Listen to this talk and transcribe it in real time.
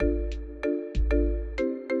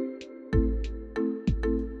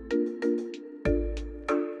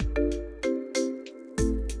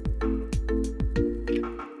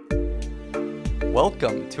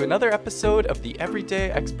welcome to another episode of the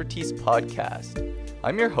Everyday Expertise Podcast.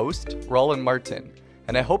 I'm your host, Roland Martin,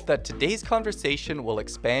 and I hope that today's conversation will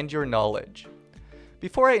expand your knowledge.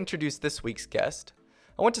 Before I introduce this week's guest,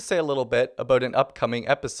 I want to say a little bit about an upcoming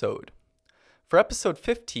episode. For episode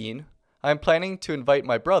 15, I am planning to invite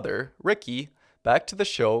my brother, Ricky, back to the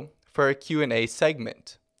show for a Q&A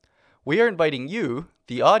segment. We are inviting you,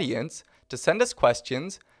 the audience, to send us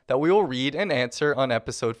questions that we will read and answer on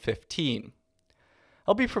episode 15.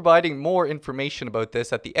 I'll be providing more information about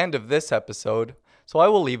this at the end of this episode, so I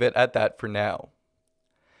will leave it at that for now.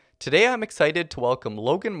 Today I'm excited to welcome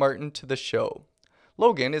Logan Martin to the show.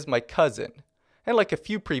 Logan is my cousin, and like a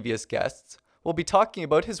few previous guests, we'll be talking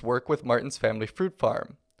about his work with Martin's Family Fruit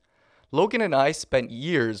Farm. Logan and I spent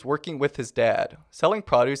years working with his dad, selling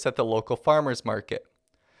produce at the local farmers market.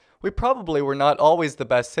 We probably were not always the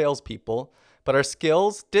best salespeople, but our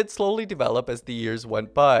skills did slowly develop as the years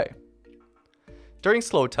went by. During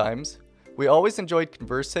slow times, we always enjoyed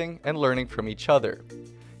conversing and learning from each other.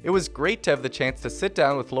 It was great to have the chance to sit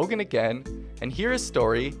down with Logan again and hear his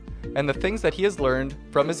story and the things that he has learned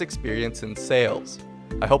from his experience in sales.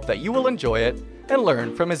 I hope that you will enjoy it and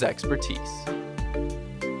learn from his expertise.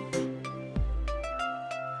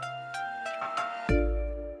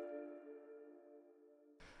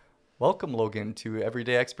 Welcome, Logan, to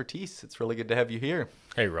Everyday Expertise. It's really good to have you here.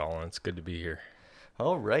 Hey, Roland. It's good to be here.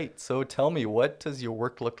 All right. So tell me, what does your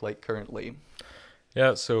work look like currently?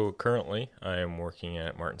 Yeah, so currently I am working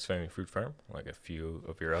at Martin's Family Fruit Farm, like a few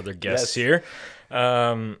of your other guests here.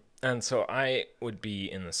 And so I would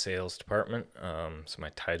be in the sales department. So my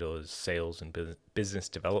title is Sales and Business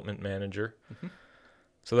Development Manager. Mm-hmm.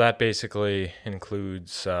 So that basically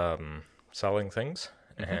includes selling things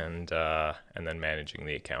and then managing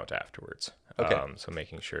the account afterwards. Okay. So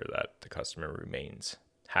making sure that the customer remains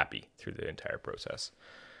happy through the entire process.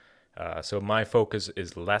 So my focus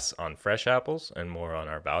is less on fresh apples and more on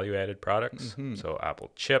our value-added products. Mm-hmm. So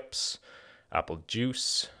apple chips, apple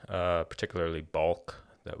juice, particularly bulk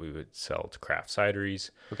that we would sell to craft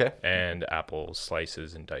cideries, okay, and apple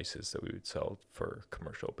slices and dices that we would sell for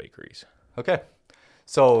commercial bakeries. Okay.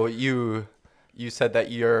 So you said that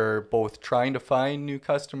you're both trying to find new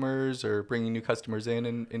customers or bringing new customers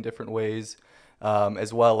in different ways,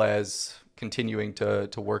 as well as continuing to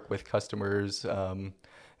work with customers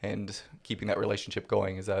and keeping that relationship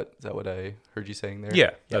going. Is that what I heard you saying there?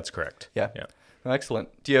 Yeah, that's correct. Yeah. Oh,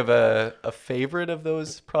 excellent. Do you have a favorite of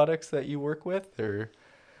those products that you work with, or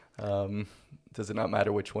does it not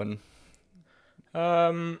matter which one?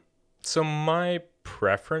 So my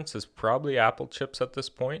preference is probably apple chips at this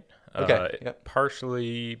point. Okay. Yep.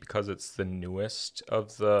 Partially because it's the newest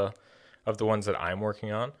of the ones that I'm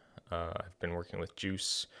working on. I've been working with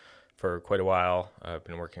juice for quite a while. I've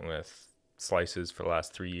been working with slices for the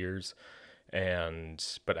last 3 years,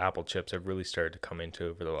 but apple chips have really started to come into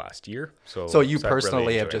over the last year. So you personally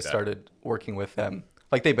really have just started working with them.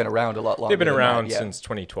 Like they've been around a lot longer. They've been around that, yeah. since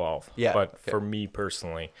 2012. Yeah. But okay. for me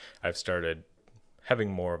personally, I've started having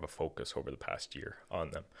more of a focus over the past year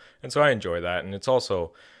on them. And so I enjoy that. And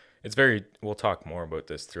we'll talk more about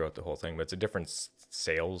this throughout the whole thing, but it's a different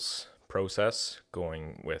sales process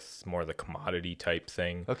going with more the commodity type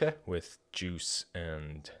thing. Okay. With juice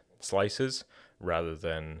and slices rather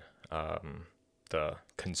than the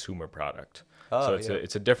consumer product. So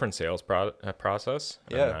it's a different sales process.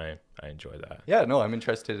 Yeah. And I enjoy that. Yeah, no, I'm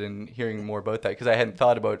interested in hearing more about that because I hadn't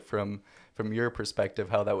thought about from your perspective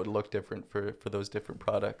how that would look different for those different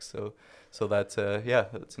products. So that's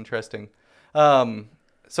that's interesting.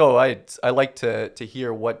 So I like to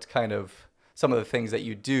hear what kind of some of the things that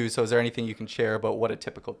you do. So is there anything you can share about what a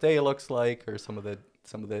typical day looks like, or some of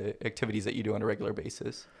the activities that you do on a regular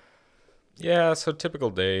basis? Yeah, so typical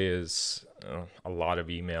day is a lot of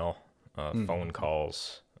email, phone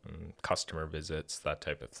calls, customer visits, that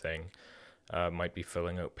type of thing. Might be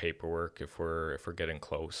filling out paperwork if we're getting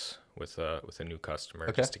close with a new customer,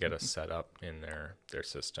 okay, just to get us set up in their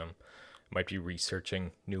system. Might be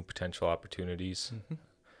researching new potential opportunities.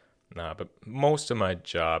 Mm-hmm. But most of my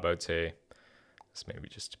job, I would say, it's maybe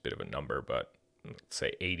just a bit of a number, but let's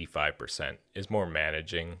say 85% is more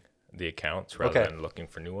managing the accounts rather than looking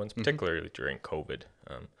for new ones, particularly during COVID.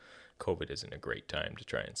 COVID isn't a great time to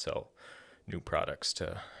try and sell new products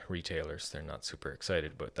to retailers. They're not super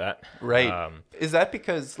excited about that. Right. Is that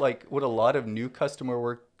because, like, would a lot of new customer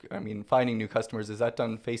work, finding new customers, is that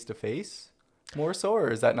done face-to-face more so,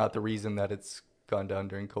 or is that not the reason that it's gone down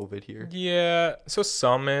during COVID here? Yeah, so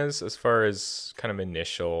some is, as far as kind of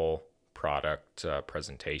initial product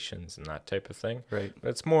presentations and that type of thing. Right. But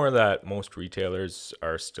it's more that most retailers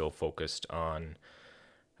are still focused on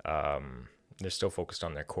they're still focused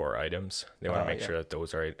on their core items. They want to make sure that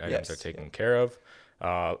those items are taken yeah. care of.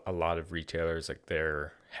 A lot of retailers, like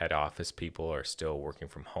their head office people, are still working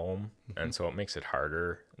from home, and so it makes it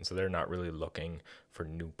harder. And so they're not really looking for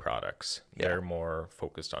new products. Yeah. They're more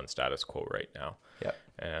focused on status quo right now. Yeah.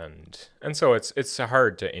 And so it's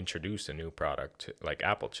hard to introduce a new product like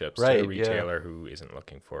Apple chips to a retailer who isn't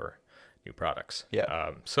looking for new products.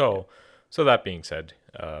 Yeah. So that being said,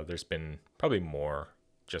 there's been probably more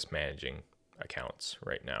just managing accounts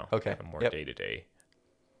right now. Okay. More day-to-day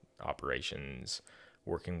operations,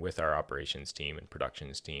 working with our operations team and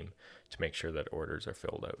productions team to make sure that orders are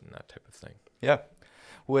filled out and that type of thing. Yeah.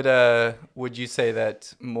 Would you say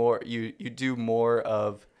that you do more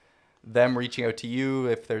of them reaching out to you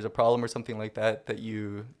if there's a problem or something like that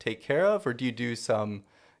you take care of, or do you do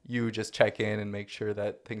you just check in and make sure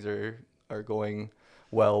that things are going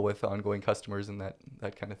well with ongoing customers and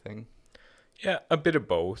that kind of thing? Yeah, a bit of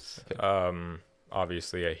both. Okay.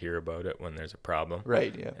 Obviously, I hear about it when there's a problem.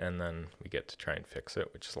 Right, yeah. And then we get to try and fix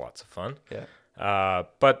it, which is lots of fun. Yeah.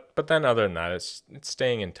 But then other than that, it's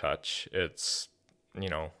staying in touch. It's,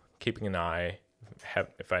 keeping an eye.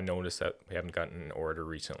 If I notice that we haven't gotten an order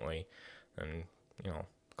recently, then,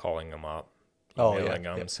 calling them up, emailing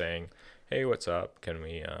them, saying, hey, what's up? Can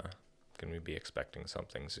we be expecting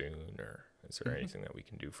something soon? Or is there anything that we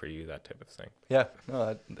can do for you? That type of thing. Yeah,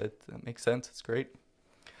 no, that makes sense. It's great.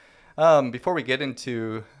 Before we get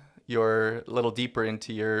into a little deeper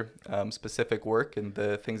into your specific work and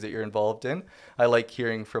the things that you're involved in, I like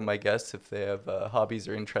hearing from my guests if they have hobbies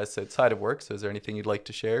or interests outside of work. So is there anything you'd like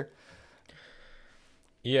to share?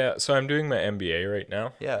 Yeah, so I'm doing my MBA right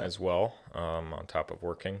now as well, on top of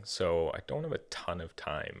working. So I don't have a ton of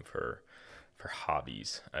time for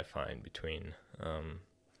hobbies, I find, between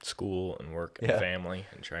school and work and family,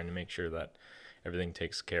 and trying to make sure that everything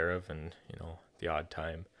takes care of, and, the odd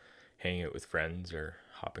time hanging out with friends or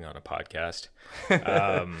hopping on a podcast.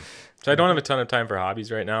 So I don't have a ton of time for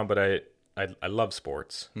hobbies right now, but I love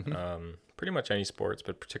sports, pretty much any sports,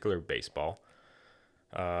 but particularly baseball.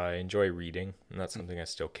 I enjoy reading, and that's something I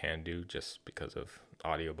still can do just because of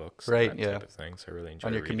audiobooks and that type of thing. So I really enjoy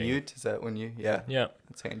reading. On your commute, is that when you... Yeah,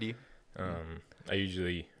 that's handy. I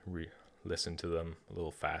usually listen to them a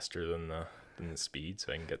little faster than the speed,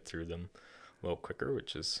 so I can get through them a little quicker,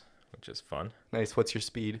 which is fun. Nice. What's your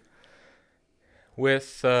speed?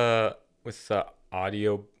 With the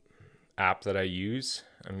audio app that I use,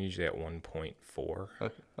 I'm usually at 1.4.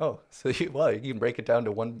 Okay. Oh, so you can break it down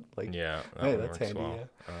to one, like... Yeah, that's handy. Well.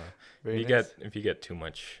 Yeah. If you get too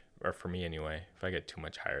much, or for me anyway, if I get too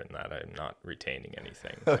much higher than that, I'm not retaining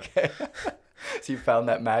anything. So. Okay. So you found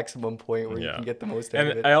that maximum point where you can get the most out of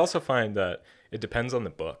it. And I also find that it depends on the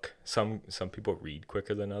book. Some people read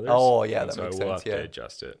quicker than others. Oh, yeah, that makes sense. So I will have to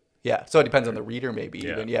adjust it. Yeah, so it depends on the reader maybe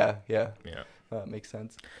even. Yeah. That makes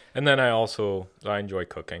sense. And then I enjoy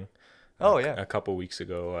cooking. Oh, yeah. A couple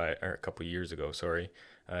years ago,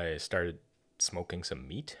 I started smoking some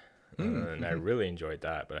meat, and I really enjoyed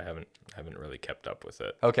that, but I haven't really kept up with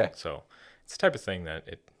it. Okay. So it's the type of thing that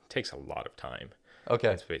it takes a lot of time.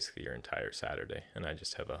 Okay. It's basically your entire Saturday, and I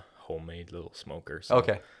just have a homemade little smoker. So.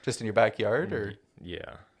 Okay. Just in your backyard, or?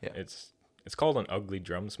 Yeah. It's called an ugly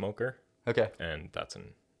drum smoker. Okay. And that's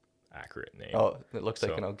an accurate name. Oh, it looks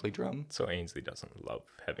like an ugly drum. So Ainsley doesn't love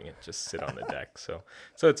having it just sit on the deck. So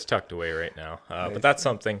it's tucked away right now. Nice. But that's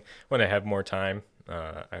something when I have more time,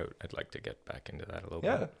 I'd like to get back into that a little bit.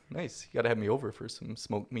 Yeah, nice. You got to have me over for some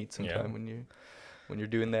smoked meat sometime when you're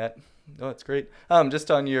doing that. Oh, that's great. Just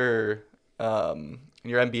on your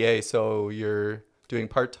MBA, so you're doing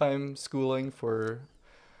part-time schooling for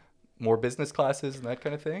more business classes and that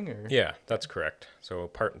kind of thing, or? Yeah, that's correct. So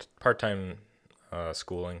part-time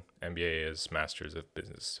schooling. MBA is Masters of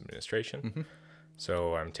Business Administration. Mm-hmm.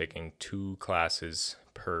 So I'm taking 2 classes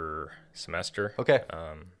per semester. Okay.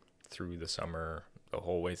 Through the summer, the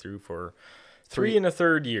whole way through for 3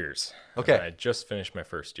 1/3 years. Okay. I just finished my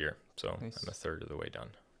first year, so nice. I'm a third of the way done.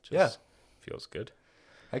 Feels good.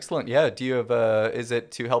 Excellent. Yeah. Do you have is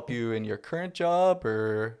it to help you in your current job,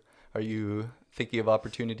 or are you thinking of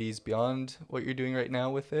opportunities beyond what you're doing right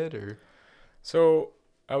now with it, or? So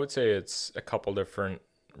I would say it's a couple different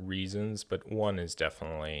reasons, but one is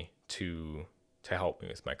definitely to help me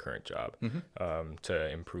with my current job, to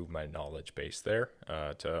improve my knowledge base there,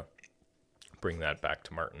 to bring that back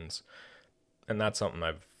to Martin's. And that's something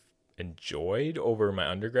I've enjoyed over my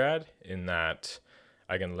undergrad, in that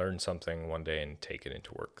I can learn something one day and take it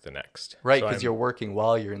into work the next. Right, because you're working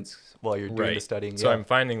while you're doing the studying. So I'm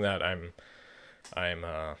finding that I'm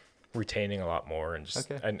retaining a lot more, and just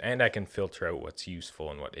and I can filter out what's useful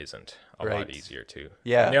and what isn't a lot easier too.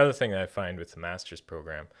 Yeah. And the other thing that I find with the master's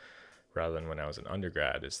program, rather than when I was an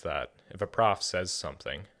undergrad, is that if a prof says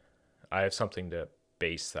something, I have something to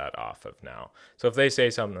base that off of now. So if they say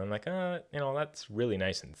something, I'm like, that's really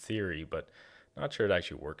nice in theory, but not sure it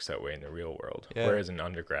actually works that way in the real world. Yeah. Whereas an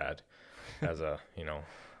undergrad, as a,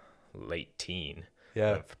 late teen,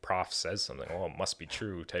 Yeah. if a prof says something, well, it must be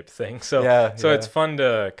true type thing. So, it's fun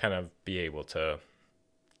to kind of be able to,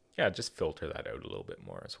 just filter that out a little bit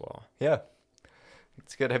more as well. Yeah.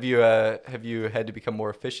 It's good. Have you had to become more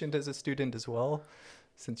efficient as a student as well,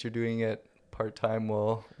 since you're doing it part-time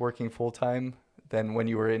while working full-time than when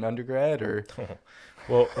you were in undergrad, or?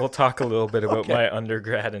 Well, we'll talk a little bit about Okay. my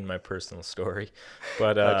undergrad and my personal story,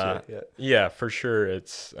 but Gotcha, yeah, for sure,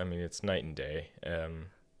 it's night and day.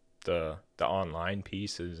 The online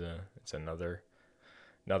piece is it's another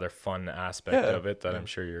fun aspect of it that I'm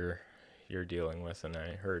sure you're dealing with, and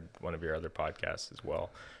I heard one of your other podcasts as well,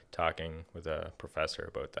 talking with a professor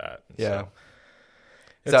about that. And Yeah.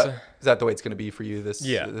 so Is that the way it's going to be for you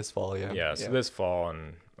this fall? Yeah. So this fall,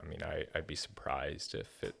 and I'd be surprised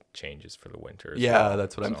if it changes for the winter.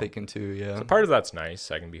 That's what I'm thinking too. Yeah. So part of that's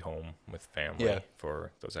nice. I can be home with family Yeah.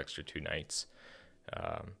 for those extra 2 nights.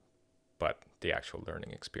 But the actual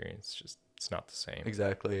learning experience, it's not the same.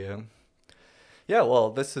 Exactly. Yeah. Yeah.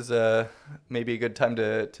 Well, this is maybe a good time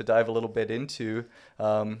to dive a little bit into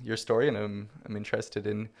your story, and I'm interested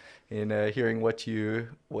in hearing what you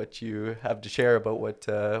have to share about what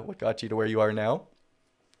got you to where you are now.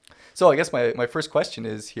 So I guess my first question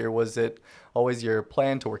is here, was it always your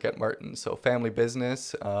plan to work at Martin? So family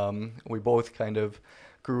business. We both kind of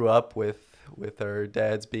grew up with our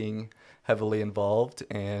dads being heavily involved,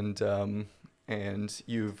 and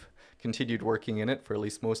you've continued working in it for at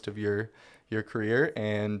least most of your career,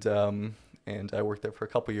 and I worked there for a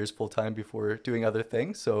couple years full time before doing other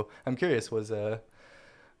things. So I'm curious, what's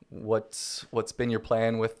been your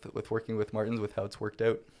plan with working with Martins, with how it's worked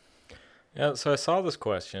out? Yeah, so I saw this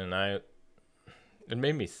question, and it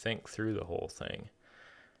made me think through the whole thing.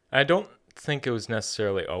 I don't think it was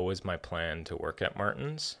necessarily always my plan to work at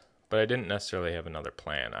Martin's, but I didn't necessarily have another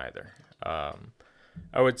plan either.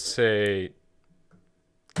 I would say,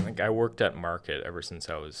 I worked at Market ever since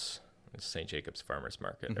I was St. Jacob's Farmers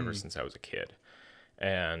Market, ever since I was a kid.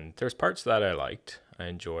 And there's parts that I liked. I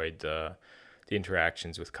enjoyed the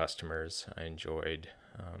interactions with customers. I enjoyed,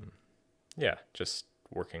 just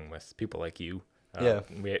working with people like you.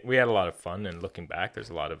 We had a lot of fun, and looking back, there's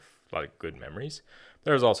a lot of good memories.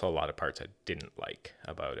 There was also a lot of parts I didn't like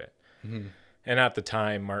about it. Mm-hmm. And at the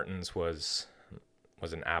time, Martin's was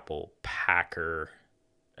an apple packer,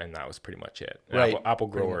 and that was pretty much it. Right. Apple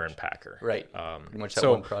grower and packer. Right. Pretty much that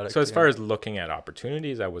so, one product. So as far as looking at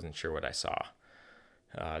opportunities, I wasn't sure what I saw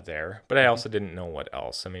there, but I also didn't know what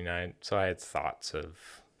else. I had thoughts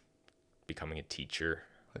of becoming a teacher.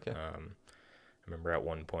 Okay. I remember at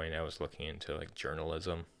one point I was looking into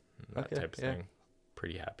journalism, that type of thing.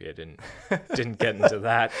 Pretty happy I didn't get into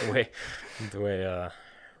that the way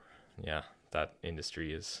that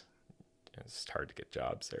industry is. It's hard to get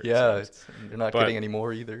jobs there. Yeah, you're not getting any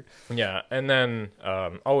more either. Yeah, and then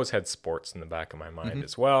always had sports in the back of my mind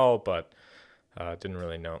as well, but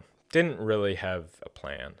didn't really have a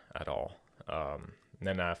plan at all. And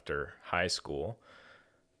then after high school,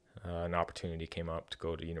 an opportunity came up to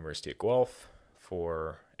go to University of Guelph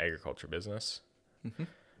for agriculture business.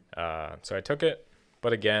 So I took it,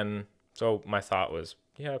 but again, so my thought was,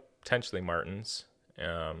 potentially Martin's,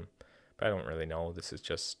 but I don't really know. This is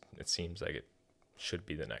just, it seems like it should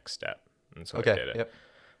be the next step, and so I did it. Yep.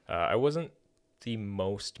 I wasn't the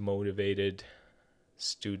most motivated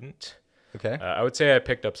student. Okay. I would say I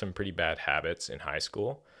picked up some pretty bad habits in high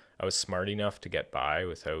school. I was smart enough to get by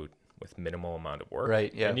with minimal amount of work.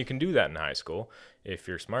 Right, yeah. And you can do that in high school if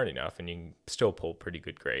you're smart enough, and you can still pull pretty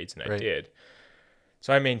good grades, and I did.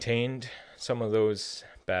 So I maintained some of those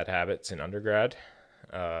bad habits in undergrad.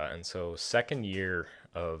 And so second year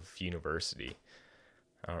of university,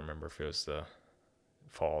 I don't remember if it was the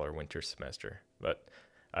fall or winter semester, but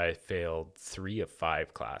I failed 3 of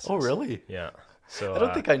 5 classes. Oh, really? Yeah. So I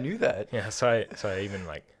don't think I knew that. Yeah. So I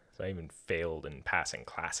even failed in passing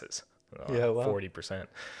classes. Yeah, wow. 40%.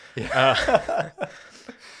 Yeah.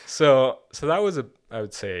 So that was I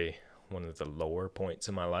would say one of the lower points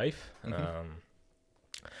in my life.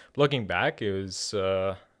 Looking back, it was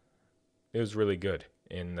really good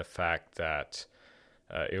in the fact that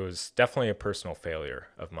it was definitely a personal failure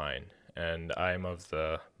of mine, and I'm of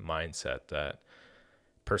the mindset that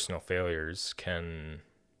personal failures can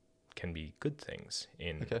be good things.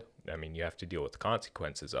 You have to deal with the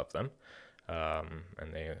consequences of them,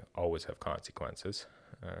 and they always have consequences.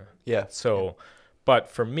 But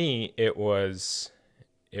for me, it was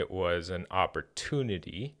an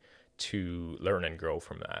opportunity to learn and grow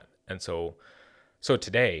from that. And so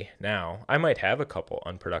today, now, I might have a couple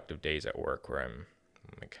unproductive days at work where I'm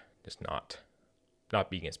like just not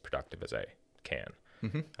being as productive as I can.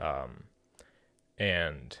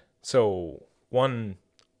 And so one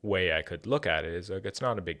way I could look at it is like, it's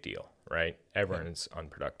not a big deal, right? Everyone's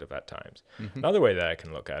unproductive at times. Another way that I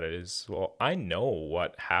can look at it is, well, I know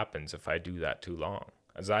what happens if I do that too long,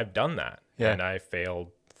 as I've done that and I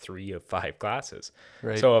failed 3 of 5 classes.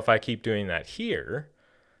 Right. So if I keep doing that here,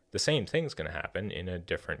 the same thing's going to happen in a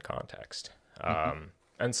different context.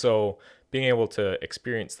 And so being able to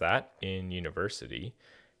experience that in university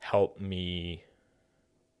helped me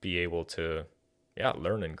be able to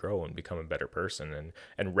learn and grow and become a better person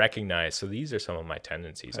and recognize, so these are some of my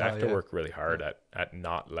tendencies. I have to work really hard at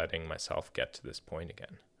not letting myself get to this point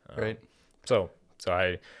again. Right. So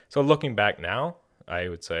looking back now, I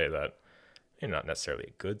would say that not necessarily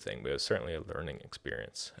a good thing, but it was certainly a learning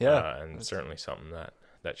experience. And certainly something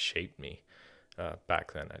that shaped me.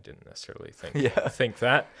 Back then, I didn't necessarily think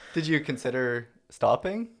that. Did you consider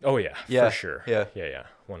stopping? Oh yeah, for sure. Yeah,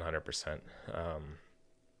 100%.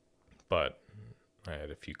 But I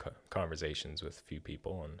had a few conversations with a few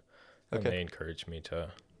people, and they encouraged me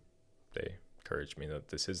that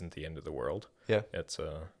this isn't the end of the world. Yeah, it's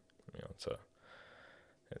a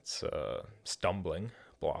stumbling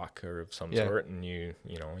block or of some sort, and you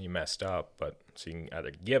messed up, but so you can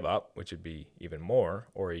either give up, which would be even more,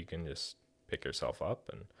 or you can just pick yourself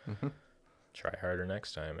up and try harder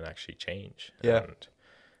next time and actually change. And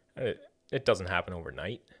it doesn't happen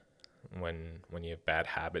overnight. When you have bad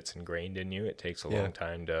habits ingrained in you, it takes a long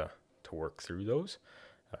time to work through those.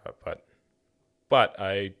 But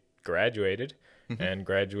I graduated and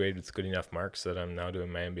graduated with good enough marks that I'm now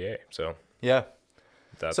doing my MBA. So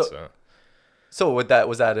that's so was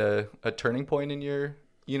that a turning point in your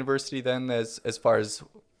university then, as far as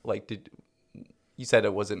like, you said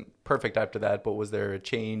it wasn't perfect after that, but was there a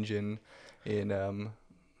change in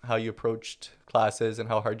how you approached classes and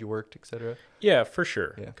how hard you worked, etc.? Yeah, for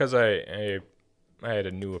sure. Because I had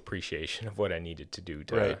a new appreciation of what I needed to do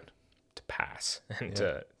to pass and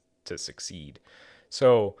to succeed.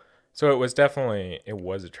 So it was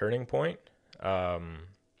a turning point.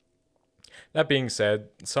 That being said,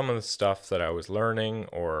 some of the stuff that I was learning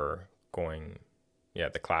or going,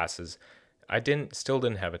 the classes, I still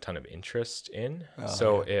didn't have a ton of interest in.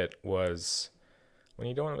 It was, when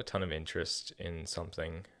you don't have a ton of interest in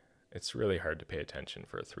something, it's really hard to pay attention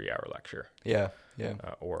for a 3-hour lecture.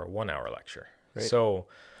 Or a 1-hour lecture. Right. So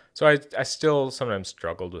I still sometimes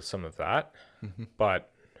struggled with some of that,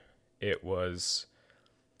 but it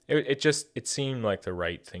seemed like the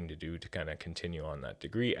right thing to do to kind of continue on that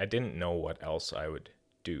degree. I didn't know what else I would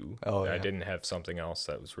do. I didn't have something else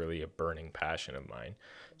that was really a burning passion of mine.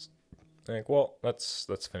 Like, well, let's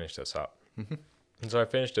finish this up. And so I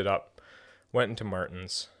finished it up, went into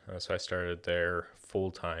Martin's. So I started there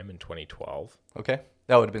full time in 2012. Okay.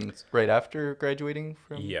 That would have been right after graduating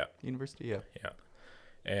from university. Yeah.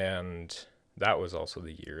 And that was also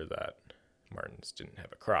the year that Martin's didn't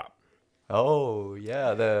have a crop. Oh,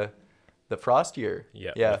 yeah. The frost year.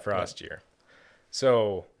 The frost year.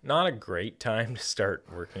 So not a great time to start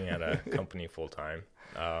working at a company full time.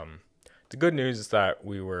 The good news is that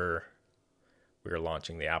we were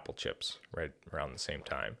launching the Apple chips right around the same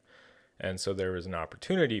time. And so there was an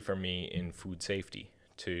opportunity for me in food safety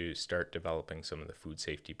to start developing some of the food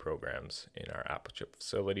safety programs in our Apple chip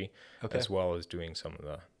facility, as well as doing some of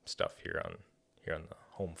the stuff here on the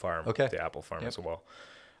home farm, the Apple farm as well.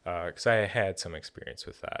 Because I had some experience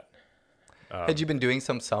with that. Had you been doing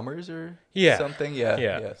some summers or something?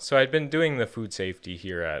 Yeah. So I'd been doing the food safety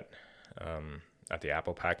here at the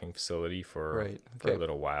apple packing facility for a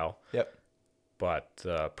little while. Yep. But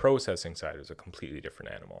the processing side was a completely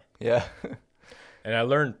different animal. Yeah. And I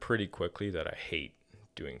learned pretty quickly that I hate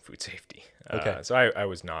doing food safety. So I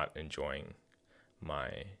was not enjoying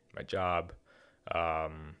my job.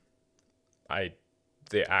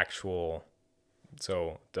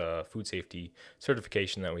 The food safety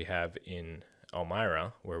certification that we have in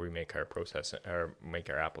Elmira, where we make our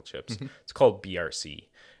apple chips, it's called BRC,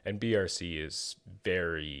 and BRC is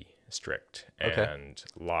very strict and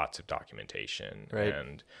lots of documentation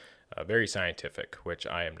and very scientific, which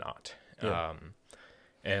I am not.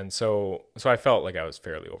 And so I felt like I was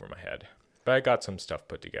fairly over my head, but I got some stuff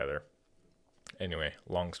put together. Anyway,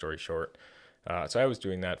 long story short, so I was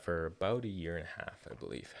doing that for about 1.5 years, I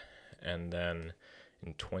believe. And then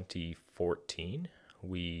in 2014,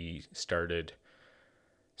 we started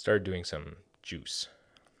doing some juice.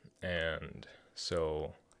 And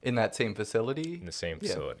so in that same facility? In the same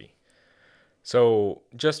facility. So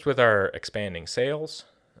just with our expanding sales,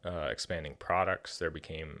 expanding products,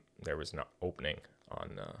 there was an opening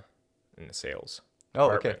on in the sales Oh,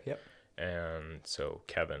 department. okay. Yep. And so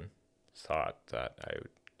Kevin thought that I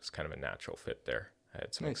was kind of a natural fit there. I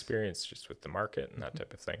had some Nice. experience just with the market and that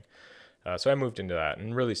type of thing. So I moved into that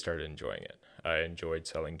and really started enjoying it. I enjoyed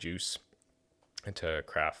selling juice into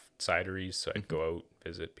craft cideries, so I'd go out,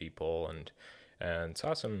 visit people, and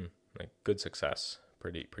saw some like good success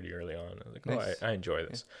pretty early on. I was like, Nice. I enjoy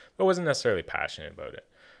this, but wasn't necessarily passionate about it.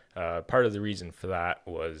 Part of the reason for that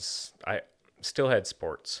was I still had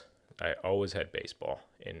sports. I always had baseball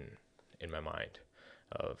in my mind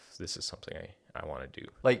of this is something I want to do.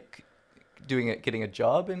 Like getting a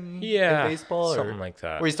job in baseball, something or like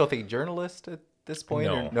that. were you still thinking journalist at this point?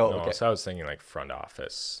 No, or? No. Okay. So I was thinking like front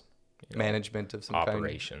office, Management of some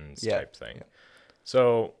operations kind. type thing. Yeah.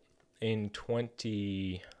 So in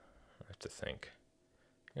I have to think,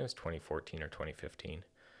 it was 2014 or 2015.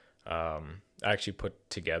 I actually put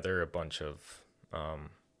together a bunch of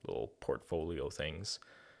little portfolio things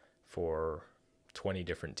for 20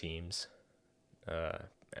 different teams,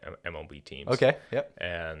 MLB teams. Okay. Yep.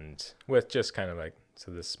 And with just kind of like,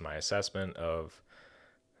 so this is my assessment of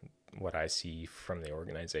what I see from the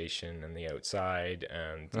organization and the outside,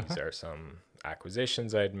 and these are some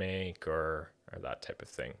acquisitions I'd make or that type of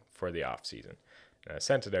thing for the off season. And I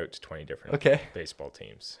sent it out to 20 different baseball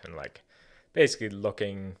teams, and like basically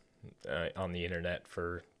looking on the internet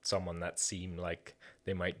for someone that seemed like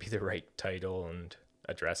they might be the right title and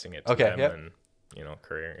addressing it to them and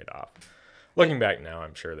careering it off. Looking back now,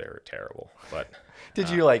 I'm sure they were terrible, but did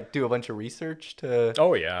you like do a bunch of research to?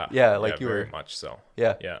 Oh yeah, like you very were much so.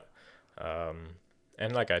 Yeah.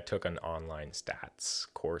 And like I took an online stats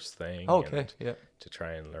course thing. Oh, okay. Yeah. To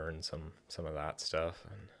try and learn some of that stuff.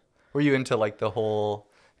 And were you into like the whole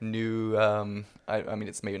new? I mean,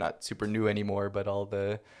 it's maybe not super new anymore, but all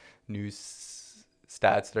the new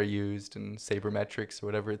stats that are used and sabermetrics or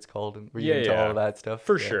whatever it's called, and were you into all of that stuff?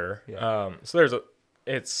 For sure. Yeah. So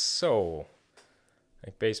it's so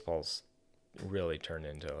like baseball's really turned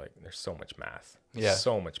into like there's so much math.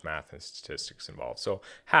 So much math and statistics involved. So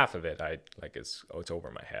half of it it's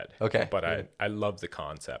over my head. Okay. But I love the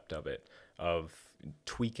concept of it, of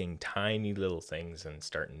tweaking tiny little things and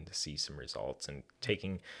starting to see some results and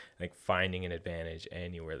finding an advantage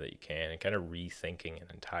anywhere that you can and kind of rethinking an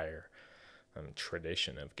entire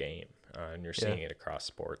tradition of game. And you're seeing it across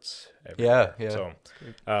sports everywhere. So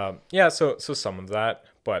so some of that,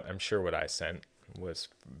 but I'm sure what I sent was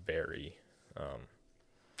very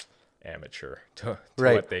amateur to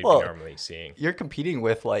what they'd be normally seeing. You're competing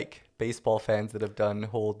with like baseball fans that have done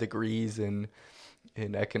whole degrees in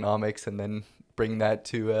economics and then bring that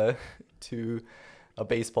to a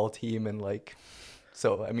baseball team, and like,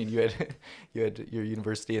 so I mean you had your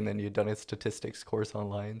university and then you'd done a statistics course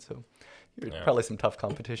online, so you're probably some tough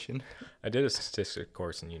competition. I did a statistics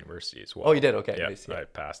course in university as well. Oh, you did? Okay. Yeah, Nice, I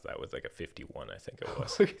passed that with like a 51, I think it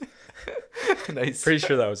was. Nice. Pretty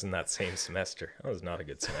sure that was in that same semester. That was not a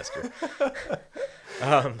good semester.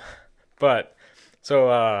 But so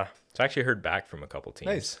I actually heard back from a couple teams.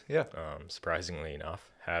 Nice. Yeah. Surprisingly enough,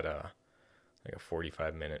 had a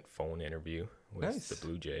 45-minute phone interview with the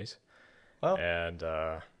Blue Jays. Wow. And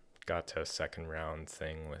got to a second round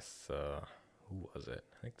thing with who was it?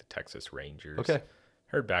 I think the Texas Rangers. Okay.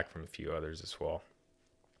 Heard back from a few others as well.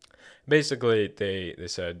 Basically, they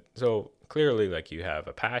said, so clearly like you have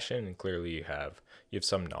a passion and clearly you have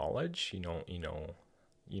some knowledge, you know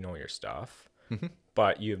your stuff,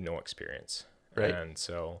 but you have no experience. Right. And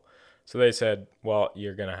so they said, well,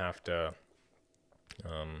 you're going to have to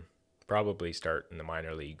probably start in the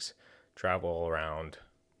minor leagues, travel around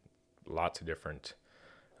lots of different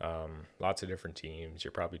teams.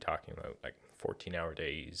 You're probably talking about like 14-hour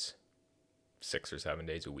days, 6 or 7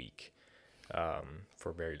 days a week,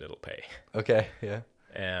 for very little pay. Okay. Yeah.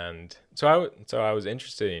 And so I was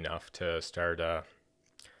interested enough to start.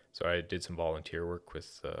 So I did some volunteer work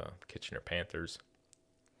with Kitchener Panthers.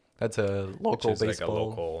 That's a local baseball. Like a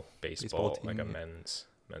local baseball team, like a men's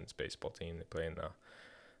baseball team. They play in the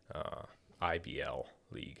IBL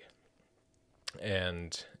league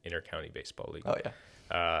and intercounty baseball league. Oh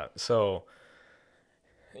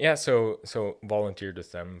yeah. So volunteered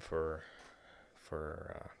with them for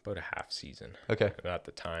about a half season. Okay. And at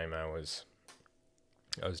the time I was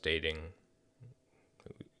dating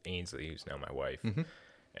Ainsley, who's now my wife,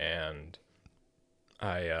 and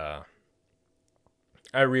I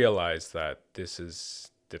realized that this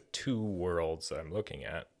is the two worlds that I'm looking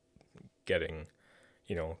at: getting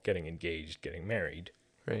engaged, getting married,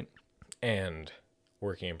 right, and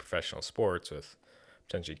working in professional sports with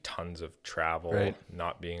potentially tons of travel, right,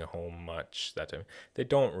 not being home much. That time they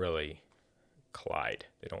don't really collide.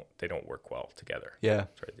 They don't work well together. Yeah.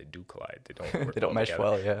 Sorry, they do collide. They don't work They don't mesh together.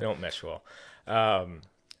 well, yeah. They don't mesh well.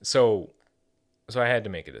 So I had to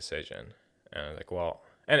make a decision, and I was like, well,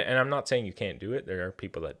 and I'm not saying you can't do it. There are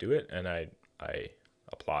people that do it, and I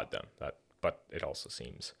applaud them. But it also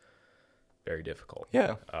seems very difficult.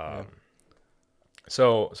 Yeah.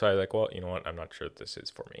 So I was like, well, you know what? I'm not sure if this is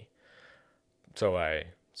for me. So I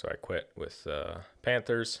quit with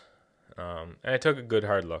Panthers. And I took a good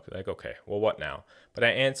hard look, like, okay, well, what now? But I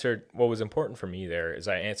answered, what was important for me there is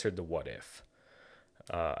I answered the what if.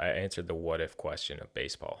 I answered the what if question of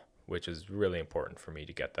baseball, which is really important for me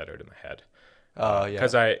to get that out of my head.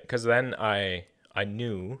 Because then I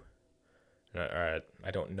knew, I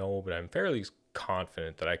don't know, but I'm fairly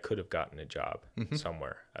confident that I could have gotten a job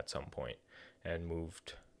somewhere at some point and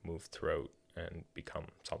moved throughout and become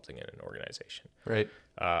something in an organization. Right.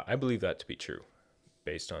 I believe that to be true,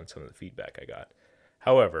 based on some of the feedback I got.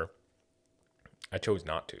 However, I chose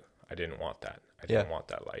not to. I didn't want that. I didn't want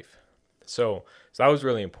that life. So that was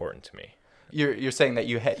really important to me. You're saying that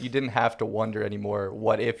you didn't have to wonder anymore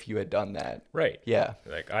what if you had done that. Right. Yeah.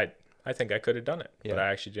 Like I think I could have done it, Yeah. but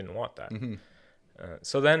I actually didn't want that.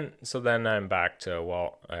 So then I'm back to,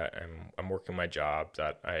 well, I'm working my job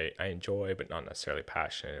that I enjoy but not necessarily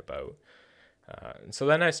passionate about. And so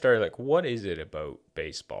then I started like, what is it about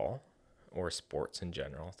baseball or sports in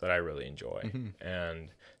general that I really enjoy? And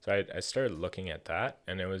so I started looking at that,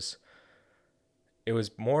 and it was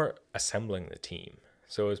more assembling the team.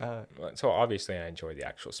 So so obviously I enjoy the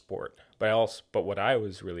actual sport, but what I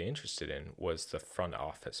was really interested in was the front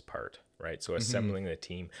office part, right? So assembling the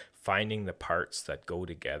team, finding the parts that go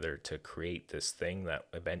together to create this thing that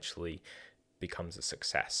eventually becomes a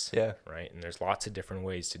success. Yeah. Right. And there's lots of different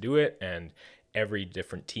ways to do it, and every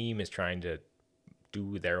different team is trying to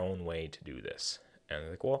do their own way to do this. And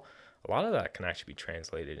like, well, a lot of that can actually be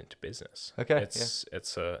translated into business. Okay. It's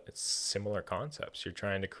similar concepts. You're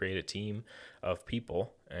trying to create a team of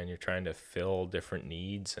people, and you're trying to fill different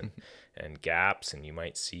needs and gaps, and you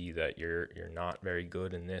might see that you're not very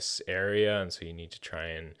good in this area, and so you need to try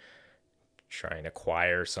and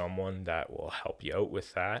acquire someone that will help you out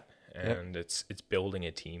with that. And it's building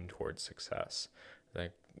a team towards success.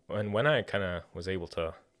 Like, and when I kind of was able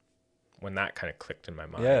to, when that kind of clicked in my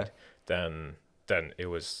mind, then it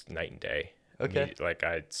was night and day. Okay. Like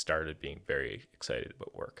I started being very excited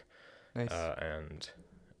about work. Nice. And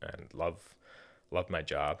love my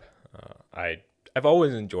job. I've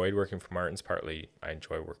always enjoyed working for Martins. Partly I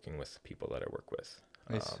enjoy working with people that I work with.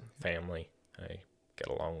 Nice. Family. I get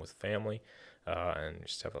along with family. And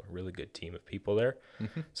just have a really good team of people there.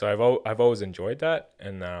 So I've always enjoyed that,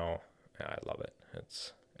 and now I love it.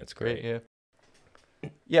 It's great. Yeah.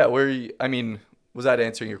 Yeah. Was that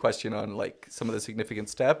answering your question on like some of the significant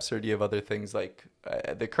steps, or do you have other things like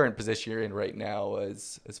the current position you're in right now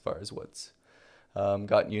as far as what's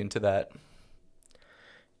gotten you into that?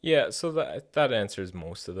 Yeah. So that answers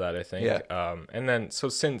most of that, I think. Yeah. And then so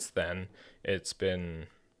since then it's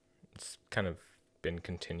kind of been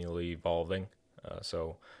continually evolving.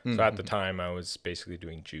 So at the time I was basically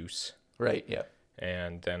doing juice. Right. Yeah.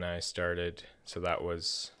 And then I started. So that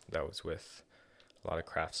was with a lot of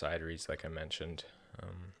craft cideries, like I mentioned.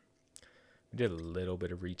 We did a little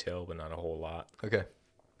bit of retail, but not a whole lot. Okay.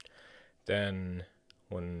 Then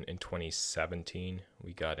in 2017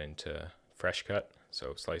 we got into fresh cut,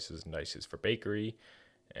 so slices and dices for bakery,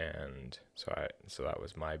 and so that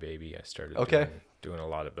was my baby. I started doing a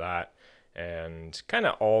lot of that. And kind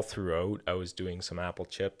of all throughout, I was doing some apple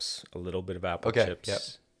chips, a little bit of apple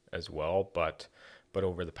chips as well. But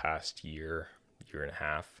over the past year and a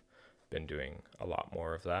half, been doing a lot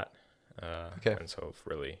more of that. And so I've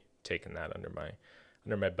really taken that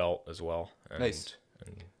under my belt as well. And, nice.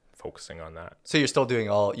 And focusing on that. So you're still doing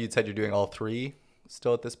you'd said you're doing all three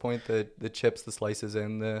still at this point, the chips, the slices,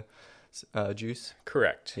 and the juice?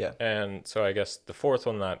 Correct. Yeah. And so I guess the fourth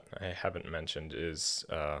one that I haven't mentioned is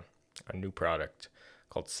a new product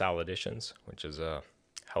called Saladitions, which is a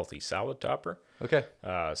healthy salad topper. Okay.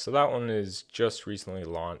 So that one is just recently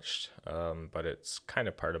launched, but it's kind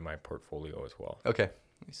of part of my portfolio as well. Okay.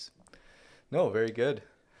 Nice. No, very good.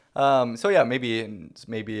 So yeah, maybe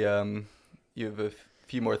you have a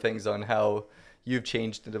few more things on how you've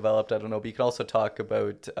changed and developed. I don't know, but you can also talk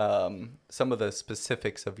about some of the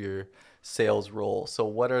specifics of your sales role. So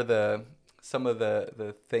what are some of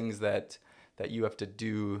the things that you have to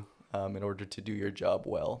do in order to do your job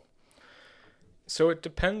well? So it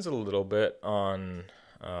depends a little bit on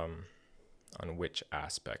which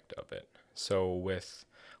aspect of it. So with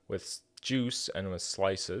juice and with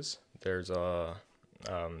slices, there's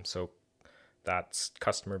so that's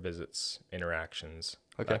customer visits, interactions,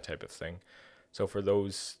 that type of thing. So for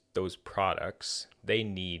those products, they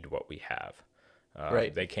need what we have.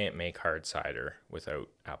 Right. They can't make hard cider without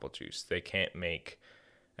apple juice. They can't make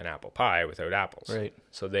an apple pie without apples. Right.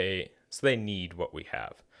 So they need what we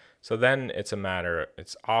have. So then it's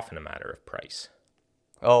often a matter of price.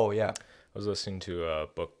 Oh, yeah. I was listening to a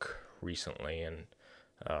book recently, and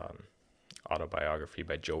autobiography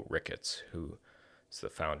by Joe Ricketts, who is the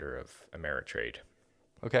founder of Ameritrade.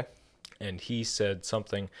 Okay. And he said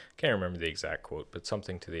something, can't remember the exact quote, but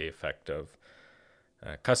something to the effect of,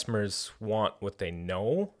 customers want what they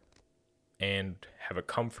know and have a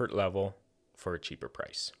comfort level for a cheaper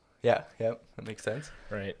price. Yeah, that makes sense.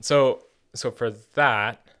 Right. So for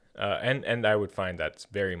that, and I would find that's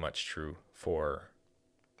very much true for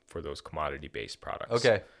those commodity-based products.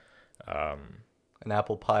 Okay. An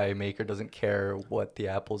apple pie maker doesn't care what the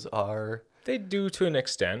apples are. They do to an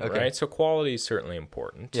extent, Okay. right? So quality is certainly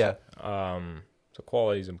important. Yeah. So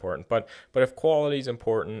quality is important, but if quality is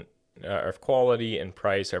important, or if quality and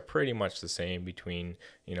price are pretty much the same between,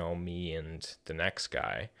 me and the next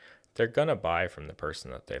guy, they're gonna buy from the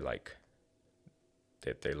person that they like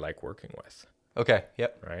working with. Okay.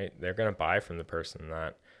 Yep. Right? They're gonna buy from the person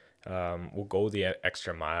that will go the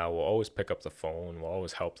extra mile. Will always pick up the phone. Will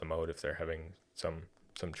always help them out if they're having some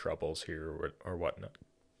troubles here or whatnot.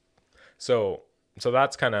 So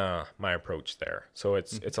that's kind of my approach there. So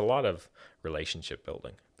it's a lot of relationship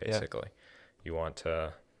building, basically. Yeah. You want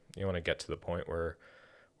to get to the point where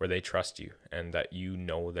they trust you and that you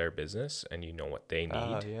know their business and you know what they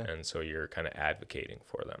need, yeah. and so you're kind of advocating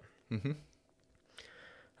for them.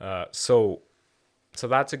 Mm-hmm. So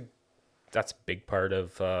that's a big part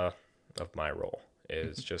of my role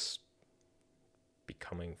is just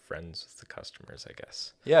becoming friends with the customers, I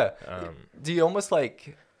guess. Yeah. Do you almost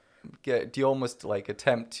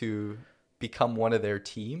attempt to become one of their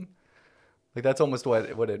team? Like that's almost or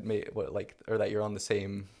that you're on the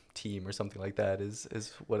same team or something like that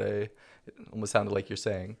is what it almost sounded like you're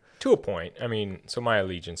saying. To a point. I mean, so my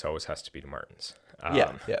allegiance always has to be to Martin's.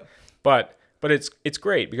 Yeah. But it's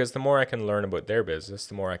great because the more I can learn about their business,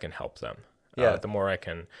 the more I can help them. Yeah. The more I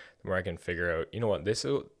can figure out, what, this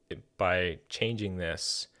is, by changing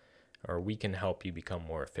this, or we can help you become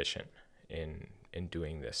more efficient in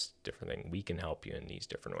doing this different thing. We can help you in these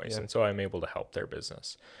different ways. Yeah. And so I'm able to help their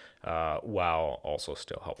business while also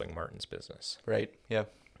still helping Martin's business. Right. Yeah.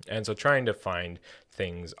 And so trying to find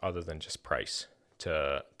things other than just price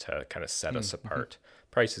to kind of set us apart.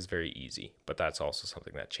 Price is very easy, but that's also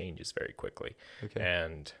something that changes very quickly. Okay.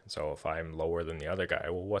 And so if I'm lower than the other guy,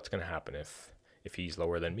 well, what's going to happen if he's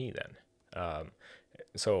lower than me then?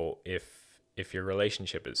 So if your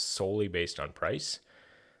relationship is solely based on price,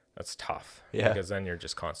 that's tough. Yeah. Because then you're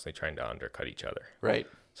just constantly trying to undercut each other. Right.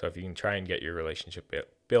 So if you can try and get your relationship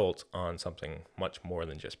built on something much more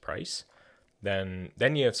than just price, then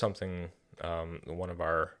you have something. One of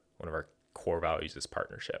our core values is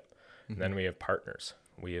partnership. And then we have partners.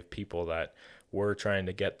 We have people that we're trying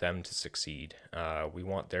to get them to succeed. We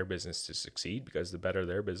want their business to succeed because the better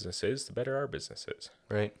their business is, the better our business is.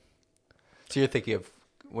 Right. So you're thinking of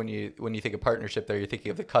when you think of partnership there, you're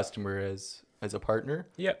thinking of the customer as a partner?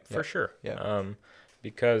 Yeah, for sure. Yeah.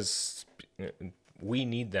 Because we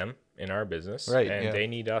need them in our business, right, and they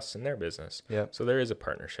need us in their business. Yeah. So there is a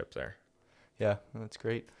partnership there. Yeah, that's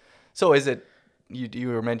great. So is it you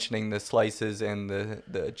were mentioning the slices and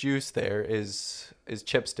the juice there, is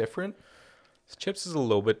chips different? Chips is a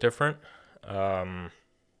little bit different,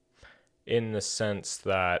 in the sense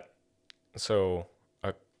that so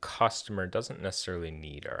a customer doesn't necessarily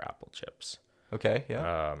need our apple chips. Okay,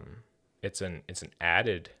 yeah. It's an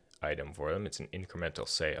added item for them. It's an incremental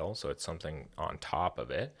sale, so it's something on top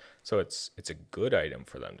of it. So it's a good item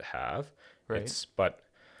for them to have. Right. But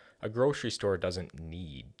a grocery store doesn't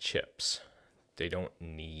need chips. They don't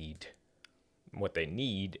need. What they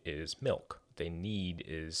need is milk. They need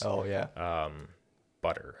is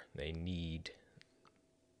butter. They need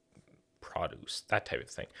produce, that type of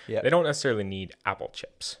thing. Yeah. They don't necessarily need apple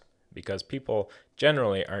chips because people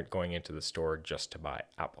generally aren't going into the store just to buy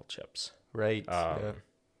apple chips. Right.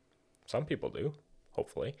 Some people do,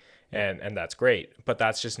 hopefully, and that's great. But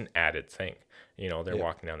that's just an added thing. They're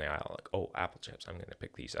walking down the aisle like, oh, apple chips, I'm going to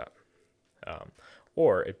pick these up.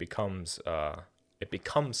 Or it becomes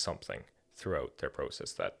something throughout their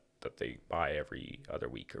process that they buy every other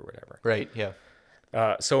week or whatever. Right. Yeah.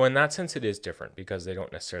 So in that sense, it is different because they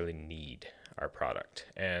don't necessarily need our product.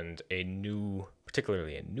 And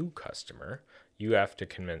particularly a new customer, you have to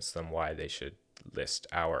convince them why they should list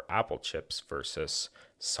our apple chips versus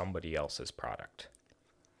somebody else's product.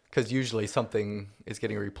 Because usually something is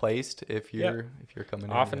getting replaced if you're coming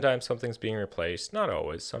in. Oftentimes something's being replaced. Not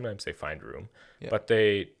always. Sometimes they find room, Yeah. but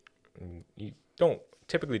you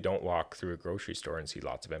typically don't walk through a grocery store and see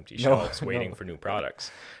lots of empty No, shelves waiting no. for new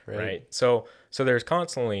products, Right. right? So there's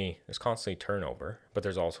constantly turnover, but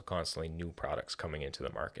there's also constantly new products coming into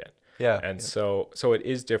the market. Yeah. And yeah. so it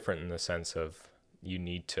is different in the sense of you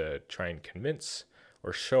need to try and convince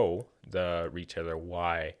or show the retailer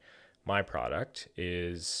why my product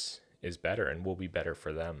is better and will be better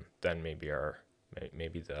for them than maybe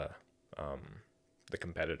the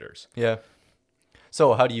competitors. Yeah.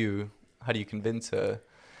 So how do you convince a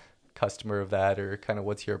customer of that, or kind of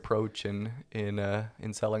what's your approach in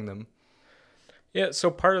selling them? Yeah, so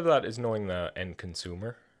part of that is knowing the end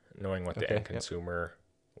consumer, knowing what the Okay, end yep. consumer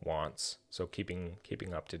wants. So keeping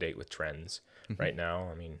up to date with trends. Right now,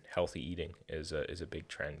 I mean, healthy eating is a big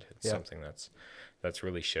trend. It's Yeah. something that's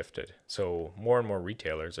really shifted. So more and more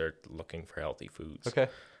retailers are looking for healthy foods. Okay.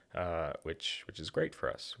 Which is great for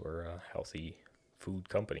us. We're a healthy food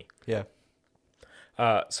company. Yeah.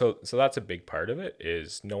 So that's a big part of it,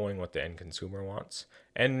 is knowing what the end consumer wants,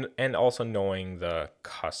 and also knowing the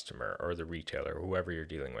customer or the retailer, whoever you're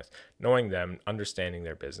dealing with, knowing them, understanding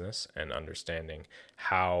their business, and understanding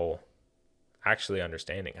how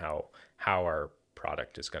our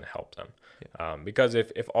product is going to help them. Because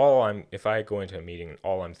if I go into a meeting and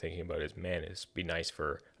all I'm thinking about is, man, is be nice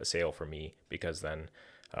for a sale for me, because then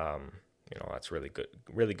that's really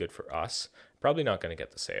good for us, probably not going to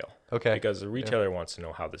get the sale. Okay. Because the retailer wants to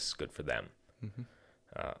know how this is good for them.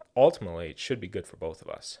 Ultimately, it should be good for both of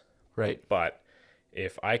us. Right. But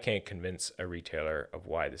if I can't convince a retailer of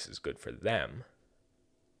why this is good for them,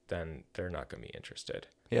 then they're not going to be interested.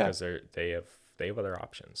 Yeah. Because they have other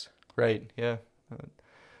options. Right. Yeah.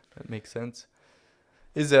 That makes sense.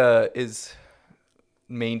 Is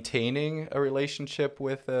maintaining a relationship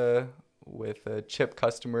with a chip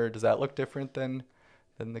customer, does that look different than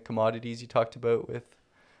the commodities you talked about with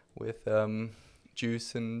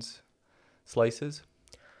juice and slices?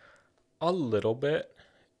 A little bit,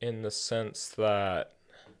 in the sense that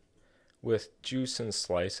with juice and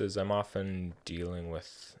slices, I'm often dealing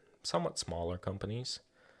with somewhat smaller companies,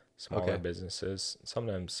 smaller businesses.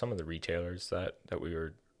 Sometimes some of the retailers that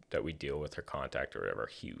we deal with or contact or whatever are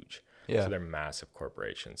huge. Yeah. So they're massive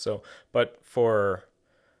corporations. So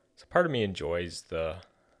part of me enjoys the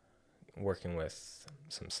working with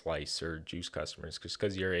some slice or juice customers, just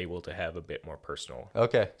because you're able to have a bit more personal.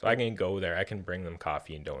 Okay. So I can go there, I can bring them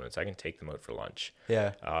coffee and donuts, I can take them out for lunch.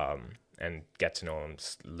 Yeah. And get to know them,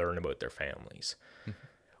 learn about their families.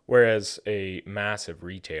 Whereas a massive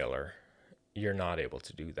retailer, you're not able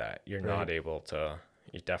to do that. You're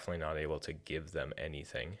definitely not able to give them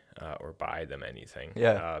anything or buy them anything.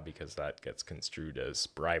 Yeah. Because that gets construed as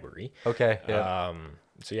bribery. Okay. Yeah.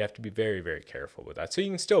 So you have to be very, very careful with that. So you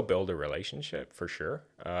can still build a relationship for sure.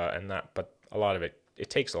 But a lot of it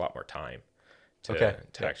takes a lot more time to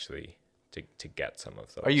actually to get some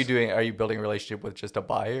of those. Are you building a relationship with just a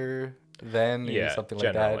buyer then? Maybe something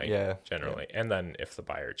like that? Yeah. Generally. Yeah. And then if the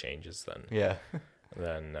buyer changes, then yeah.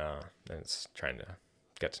 then it's trying to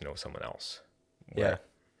get to know someone else. Yeah.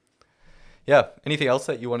 Yeah. Anything else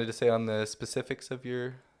that you wanted to say on the specifics of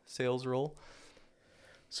your sales role?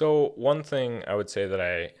 So one thing I would say that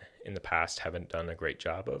I in the past haven't done a great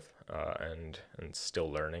job of, and still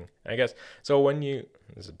learning, I guess. So this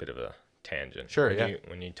is a bit of a tangent. Sure.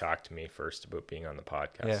 When you talked to me first about being on the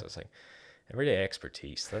podcast, Yeah. I was like, everyday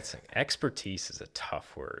expertise. Expertise is a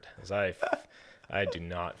tough word, as I do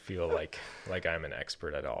not feel like I'm an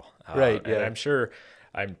expert at all. Right. Yeah. And I'm sure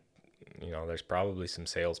there's probably some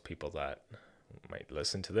salespeople that might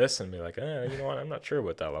listen to this and be like, you know what, I'm not sure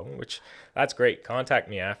about that level, which that's great. Contact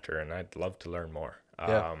me after, and I'd love to learn more.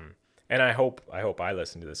 Yeah. And I hope I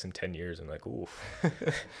listen to this in 10 years and like, ooh,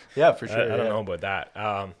 yeah, for sure. I don't know about that.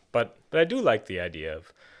 But I do like the idea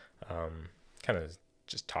of kind of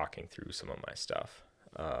just talking through some of my stuff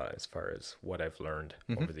as far as what I've learned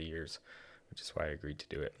over the years, which is why I agreed to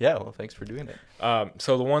do it. Yeah. Well, thanks for doing it.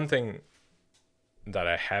 So the one thing that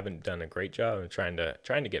I haven't done a great job of trying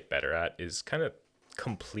to get better at is kind of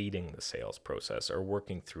completing the sales process or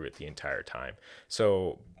working through it the entire time.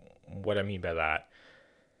 So what I mean by that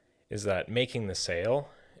is that making the sale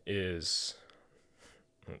that's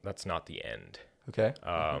not the end. Okay.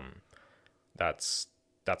 That's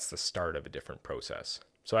the start of a different process.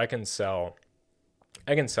 So I can sell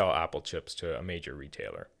apple chips to a major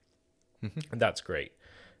retailer. And that's great.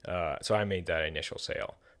 So I made that initial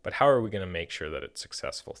sale. But how are we going to make sure that it's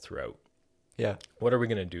successful throughout? Yeah. What are we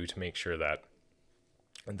going to do to make sure that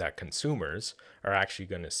consumers are actually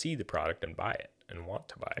going to see the product and buy it and want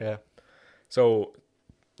to buy it? Yeah. So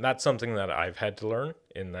that's something that I've had to learn,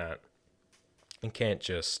 in that you can't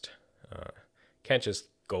just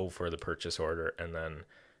go for the purchase order and then,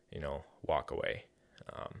 walk away.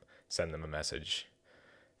 Send them a message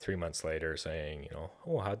 3 months later saying,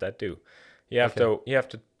 oh, how'd that do? You have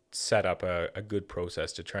to set up a good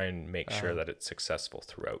process to try and make sure that it's successful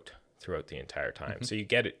throughout the entire time. So you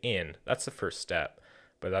get it in, that's the first step,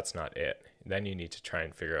 but that's not it. Then you need to try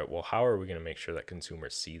and figure out, well, how are we going to make sure that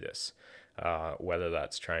consumers see this? Whether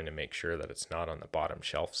that's trying to make sure that it's not on the bottom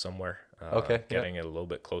shelf somewhere, getting it a little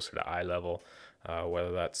bit closer to eye level,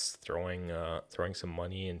 whether that's throwing some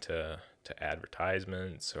money into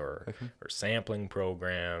advertisements or sampling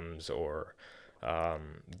programs, or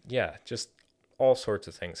just all sorts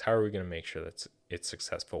of things. How are we going to make sure that it's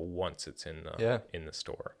successful once it's in the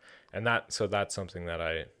store? And that's something that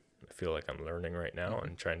I feel like I'm learning right now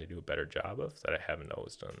and trying to do a better job of, that I haven't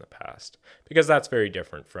always done in the past, because that's very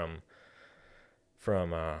different from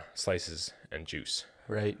slices and juice.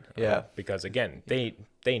 Right. Yeah. Because again, they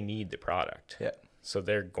need the product. Yeah. So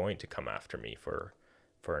they're going to come after me for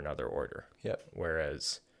another order. Yeah.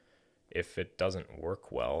 Whereas if it doesn't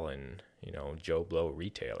work well in, Joe Blow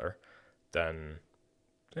retailer, then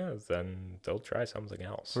they'll try something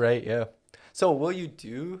else. Right. Yeah. So will you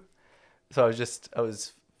do? So I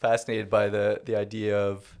was fascinated by the idea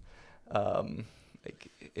of,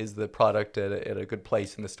 is the product at a good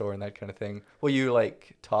place in the store and that kind of thing. Will you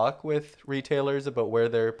talk with retailers about where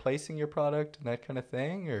they're placing your product and that kind of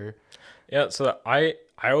thing, or? Yeah. So I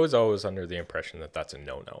was always under the impression that that's a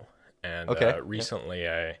no-no. And recently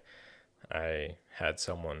I had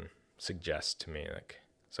someone suggest to me,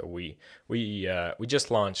 so we just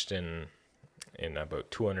launched in about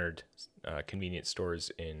 200 convenience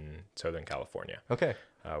stores in Southern California. Okay.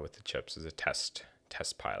 With the chips as a test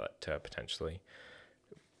pilot to potentially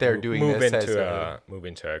they're doing move this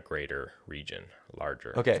into a greater region,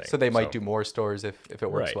 larger. Okay, thing. so they might do more stores if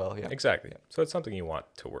it works well. Yeah, exactly. Yeah. So it's something you want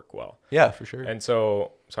to work well. Yeah, for sure. And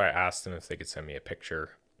so I asked them if they could send me a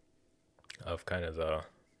picture of kind of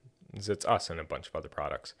it's us and a bunch of other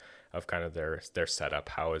products, of kind of their setup.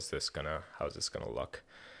 How is this gonna look?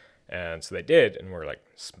 And so they did, and we're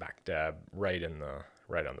smack dab right on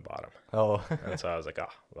the bottom. Oh. And so I was like,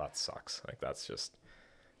 oh, that sucks. That's just.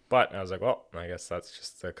 But I was like, well, I guess that's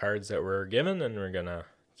just the cards that we're given, and we're gonna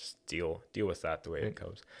just deal with that the way it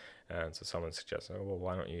goes. And so someone suggested, oh, well,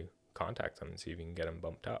 why don't you contact them and see if you can get them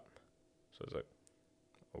bumped up? So I was like,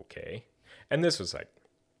 okay. And this was like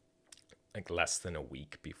less than a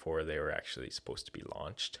week before they were actually supposed to be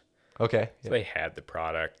launched. Okay. So they had the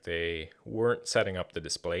product. They weren't setting up the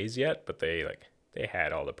displays yet, but they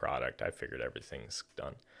had all the product. I figured everything's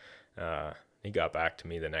done. He got back to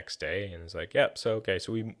me the next day and was like, "Yep, so okay,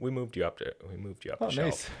 so we moved you up the shelf."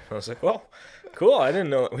 Nice. I was like, "Well, cool. I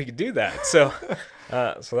didn't know that we could do that." So,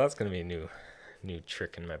 so that's gonna be a new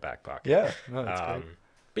trick in my back pocket. Yeah, no, that's great.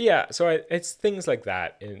 But yeah, so it's things like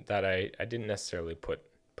that that I didn't necessarily put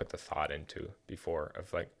the thought into before,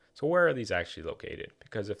 of so where are these actually located?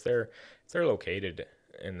 Because if they're located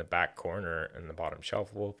in the back corner and the bottom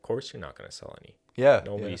shelf, well, of course you're not going to sell any. Yeah.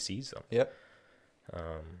 Nobody sees them. Yep.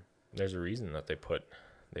 There's a reason that they put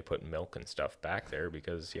milk and stuff back there,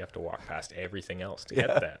 because you have to walk past everything else to get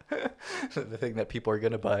that. The thing that people are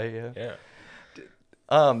going to buy. Yeah.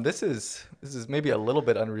 Yeah. This is maybe a little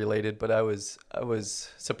bit unrelated, but I was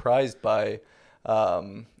surprised by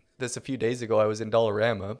this a few days ago. I was in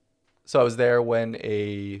Dollarama. So I was there when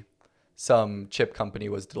some chip company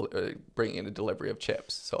was bringing in a delivery of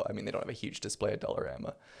chips. So, I mean, they don't have a huge display at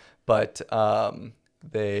Dollarama, but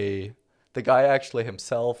the guy actually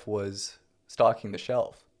himself was stocking the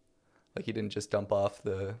shelf. He didn't just dump off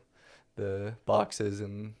the boxes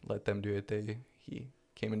and let them do it. He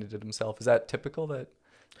came in and did it himself. Is that typical that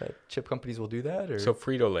chip companies will do that? Or? So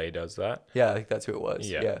Frito-Lay does that. Yeah, I think that's who it was.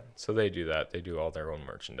 Yeah. So they do that. They do all their own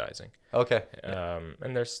merchandising. Okay.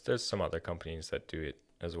 And there's some other companies that do it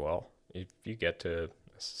as well. If you get to a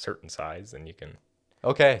certain size, then you can.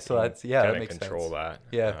 Okay, so that makes control sense. that.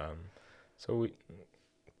 Yeah.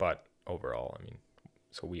 But overall, I mean,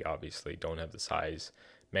 so we obviously don't have the size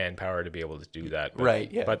manpower to be able to do that. But,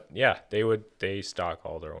 right. Yeah. But yeah, they stock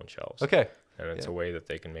all their own shelves. Okay. And it's a way that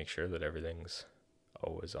they can make sure that everything's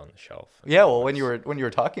always on the shelf. Yeah, well, when you were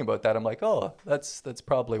talking about that, I'm like, oh, that's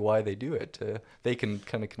probably why they do it. They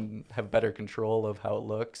can have better control of how it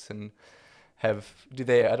looks, and I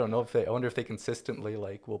wonder if they consistently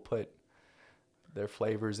will put their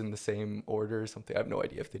flavors in the same order or something. I have no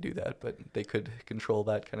idea if they do that, but they could control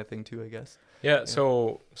that kind of thing too, I guess. Yeah.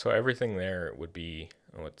 So everything there would be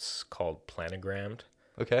what's called planogrammed.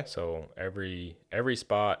 Okay. So every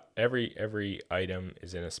spot, every item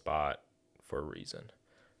is in a spot for a reason.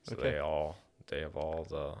 So Okay. they have all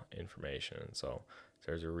the information, and so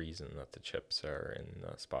there's a reason that the chips are in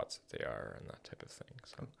the spots that they are and that type of thing.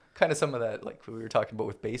 So Kind of some of that, like we were talking about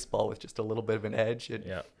with baseball, with just a little bit of an edge.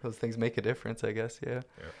 yeah, Those things make a difference, I guess. Yeah.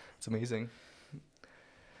 yeah. It's amazing.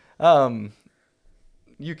 Um,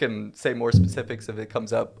 you can say more specifics if it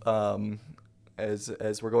comes up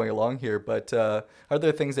as we're going along here. But are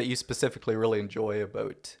there things that you specifically really enjoy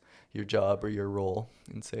about your job or your role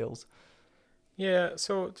in sales? Yeah,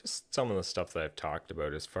 so just some of the stuff that I've talked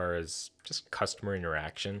about as far as just customer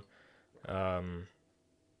interaction, um,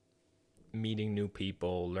 meeting new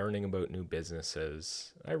people, learning about new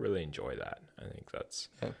businesses. I really enjoy that.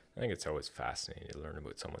 Yeah. I think it's always fascinating to learn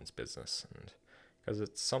about someone's business, and because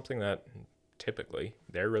it's something that typically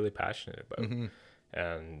they're really passionate about, Mm-hmm.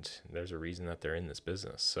 and there's a reason that they're in this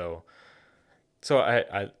business. So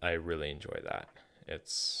I really enjoy that.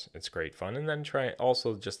 It's great fun, and then try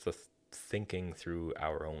also just the thinking through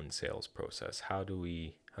our own sales process. How do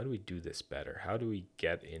we do this better? How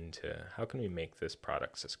can we make this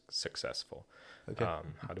product successful? Okay.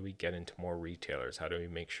 How do we get into more retailers? How do we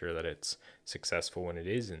make sure that it's successful when it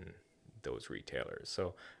is in those retailers?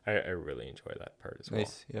 So I really enjoy that part as well.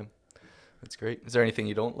 Nice. Yeah. That's great. Is there anything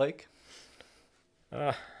you don't like?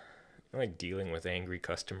 I like dealing with angry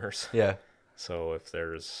customers. Yeah. So if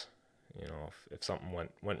there's, if something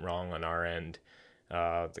went wrong on our end,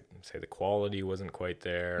 say the quality wasn't quite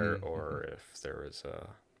there, Mm-hmm. or if there was a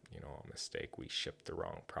mistake, we shipped the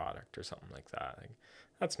wrong product or something like that. Like,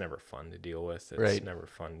 that's never fun to deal with. It's Right. never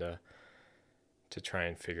fun to try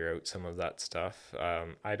and figure out some of that stuff.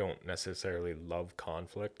 I don't necessarily love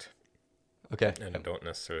conflict, Okay. and I don't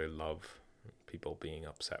necessarily love people being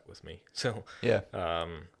upset with me. So Yeah.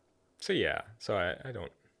 so I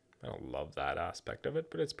don't love that aspect of it,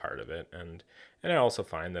 but it's part of it. And I also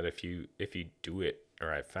find that if you do it,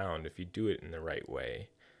 or I've found if you do it in the right way,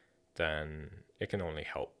 then it can only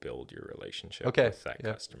help build your relationship with that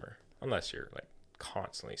customer. Unless you're like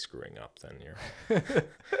constantly screwing up, then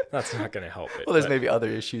that's not going to help it. Well, there's maybe other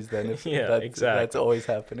issues then if exactly. that's always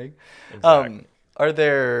happening. Exactly. Are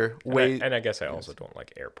there ways? And I guess I also don't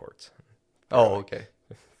like airports. Oh, okay.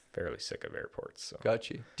 Fairly sick of airports. So. Got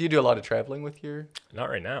you. Do you do a lot of traveling with your? Not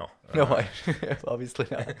right now. No, obviously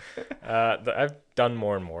not. I've done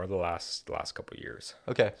more and more the last couple of years.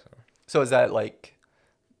 Okay. So is that like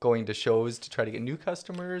going to shows to try to get new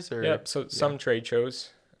customers, or? Yeah. So some trade shows,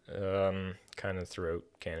 kind of throughout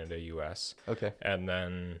Canada, US. Okay. And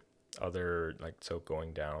then other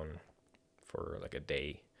going down for like a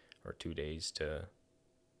day or 2 days to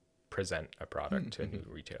present a product to a new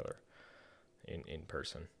retailer in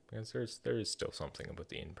person. Because there is still something about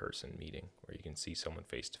the in-person meeting where you can see someone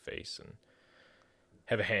face to face and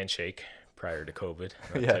have a handshake prior to COVID,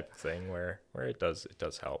 that type of thing where it does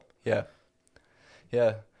help. Yeah.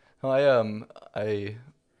 Yeah. Well, I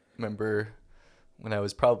remember when I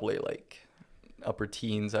was probably like upper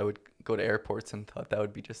teens, I would go to airports and thought that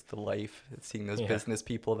would be just the life, seeing those business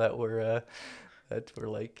people that were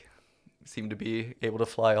like seemed to be able to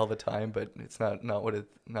fly all the time, but it's not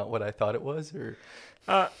what I thought it was. Or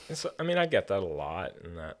so I mean, I get that a lot,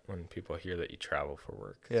 and that when people hear that you travel for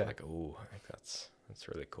work, it's like, oh, I think that's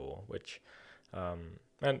really cool. Which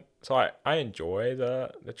and so I enjoy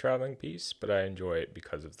the traveling piece, but I enjoy it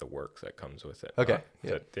because of the work that comes with it. Okay.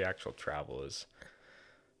 The actual travel is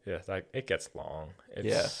like it gets long.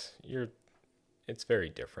 It's very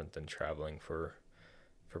different than traveling for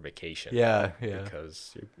vacation. Yeah.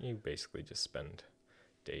 Because you basically just spend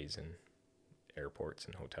days in airports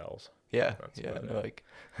and hotels. Yeah. That's Yeah. about No, it. like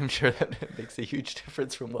I'm sure that makes a huge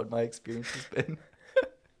difference from what my experience has been.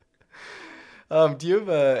 Do you have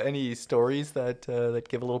any stories that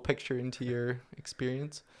give a little picture into your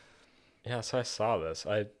experience? Yeah, so I saw this.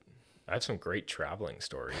 I have some great traveling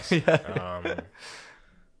stories.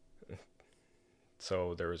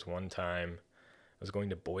 So there was one time I was going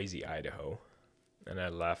to Boise, Idaho, and I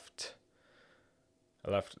left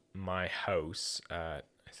my house at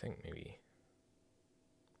I think it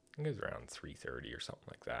was around 3:30 or something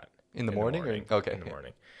like that. In the morning? Okay. In the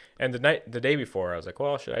morning. And the day before, I was like,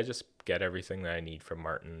 well, should I just get everything that I need from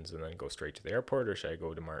Martin's and then go straight to the airport, or should I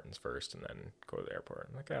go to Martin's first and then go to the airport?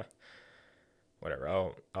 I'm like, whatever.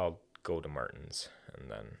 I'll go to Martin's and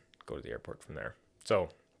then go to the airport from there. So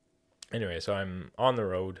anyway, so I'm on the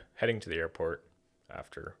road heading to the airport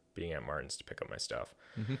after being at Martin's to pick up my stuff.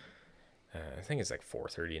 Mm-hmm. I think it's like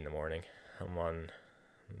 4:30 in the morning. I'm on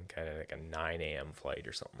kind of like a 9 a.m. flight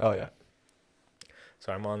or something. Oh, yeah.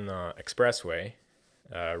 So I'm on the expressway,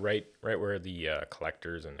 right where the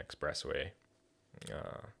collectors and expressway.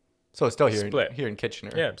 So it's still Split. here in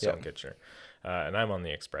Kitchener. Yeah, I'm still in Kitchener, and I'm on the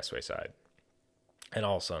expressway side. And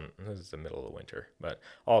all of a sudden, this is the middle of winter, but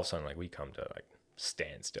all of a sudden, like, we come to like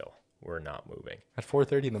standstill. We're not moving. At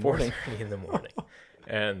 4:30 in the morning. 4:30 in the morning.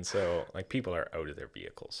 And so like people are out of their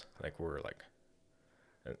vehicles. Like we're like,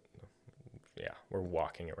 yeah, we're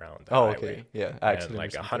walking around the highway. Okay. Yeah. And Accident or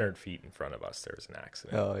like something. 100 feet in front of us, there was an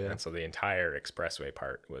accident. Oh, yeah. And so the entire expressway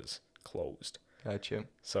part was closed. Gotcha.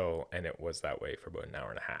 So, and it was that way for about an hour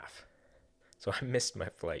and a half. So I missed my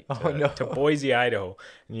flight Oh, no. to Boise, Idaho.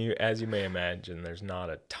 And as you may imagine, there's not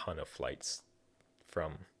a ton of flights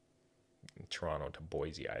from Toronto to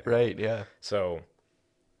Boise, Idaho. Right. Yeah. So,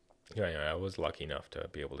 I was lucky enough to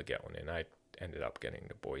be able to get one, and I ended up getting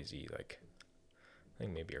to Boise like I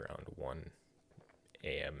think maybe around 1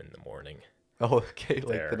 a.m. in the morning. Oh, okay. Like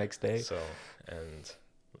there. the next day. So, and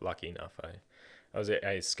lucky enough,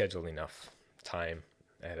 I scheduled enough time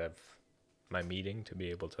ahead of my meeting to be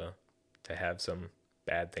able to have some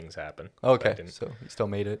bad things happen. Okay. So you still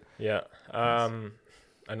made it. Yeah.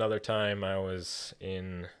 Another time I was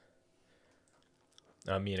in.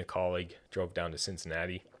 Me and a colleague drove down to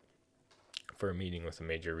Cincinnati for a meeting with a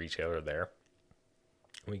major retailer there.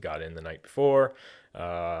 We got in the night before,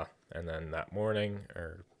 and then that morning,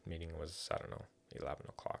 our meeting was, 11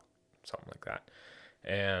 o'clock, something like that.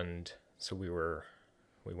 And so we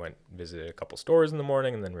went visited a couple stores in the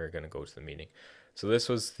morning, and then we were going to go to the meeting. So this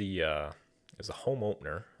was the home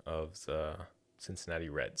opener of the Cincinnati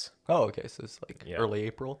Reds. Oh, okay. So it's like early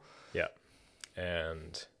April. Yeah.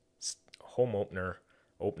 And home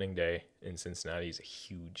opening day in Cincinnati is a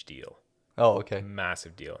huge deal. Oh, okay.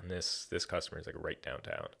 Massive deal. And this customer is like right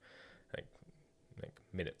downtown, like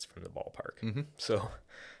minutes from the ballpark. Mm-hmm.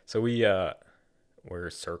 So we were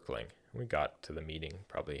circling. We got to the meeting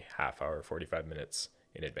probably half hour, 45 minutes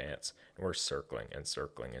in advance, and we're circling and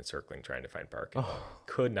circling and circling trying to find parking. Oh.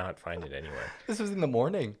 Could not find it anywhere. This was in the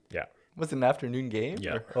morning. Yeah. Was it an afternoon game?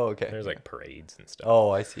 Yeah. Or? Oh, okay. There's like parades and stuff.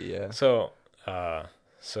 Oh, I see. Yeah. So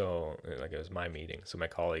like it was my meeting. So my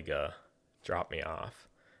colleague dropped me off.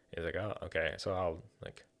 He's like, oh, okay. So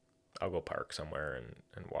I'll go park somewhere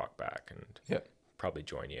and walk back and probably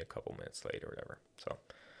join you a couple minutes late or whatever. So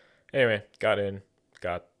anyway, got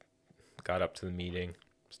up to the meeting,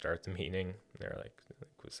 start the meeting. They're like,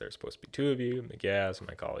 was there supposed to be two of you? I'm like, yeah, so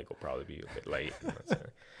my colleague will probably be a bit late.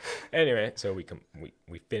 Anyway, so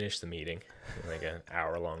we finished the meeting, like an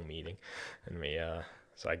hour-long meeting, and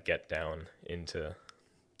so I get down into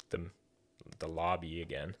the lobby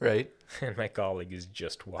again. Right. And my colleague is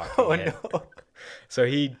just walking in. No. So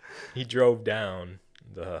he drove down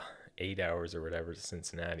the 8 hours or whatever to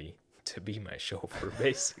Cincinnati to be my chauffeur,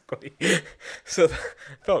 basically. So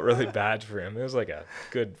I felt really bad for him. It was like a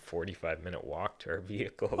good 45-minute walk to our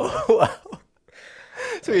vehicle. Oh, wow.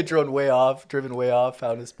 So he driven way off,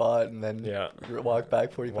 found a spot, and then walked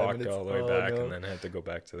back 45 walked minutes. Walked all the way back, and then had to go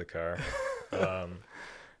back to the car.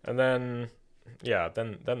 And then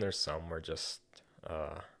there's some where just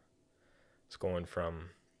it's going from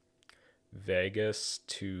Vegas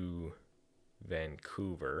to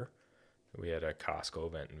Vancouver. We had a Costco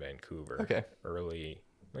event in Vancouver. Okay. Early,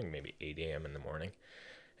 I think maybe 8 a.m. in the morning.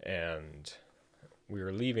 And we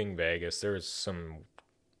were leaving Vegas. There was some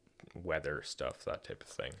weather stuff, that type of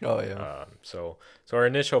thing. Oh, yeah. So our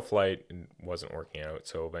initial flight wasn't working out.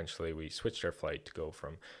 So eventually we switched our flight to go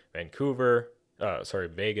from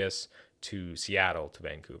Vegas to Seattle to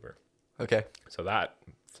Vancouver. Okay. So that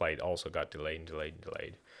flight also got delayed.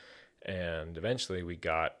 And eventually we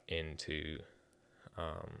got into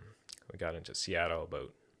Seattle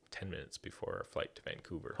about 10 minutes before our flight to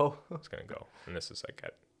Vancouver was going to go. And this is like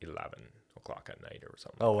at 11 o'clock at night or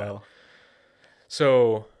something like that. Wow.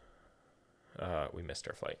 So we missed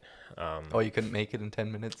our flight. You couldn't make it in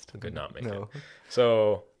 10 minutes? Could not make it.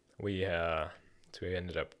 So we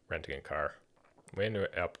ended up renting a car. We ended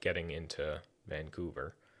up getting into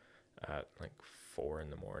Vancouver at like 4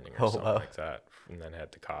 a.m. or something like that. And then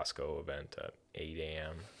had the Costco event at 8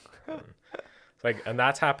 a.m. And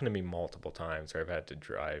that's happened to me multiple times where I've had to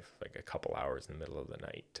drive like a couple hours in the middle of the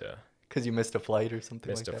night to. Because you missed a flight or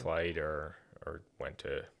something like that? Missed a flight or went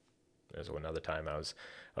to. There's another time I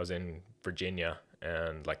was in Virginia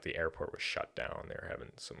and like the airport was shut down. They were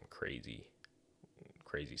having some crazy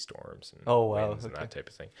storms and winds and that type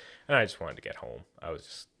of thing. And I just wanted to get home.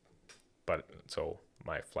 So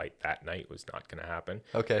my flight that night was not going to happen.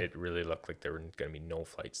 Okay. It really looked like there were going to be no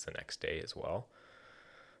flights the next day as well.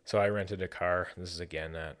 So I rented a car. This is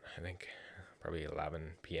again at, I think, probably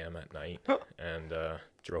 11 p.m. at night and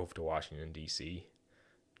drove to Washington, D.C.,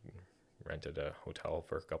 rented a hotel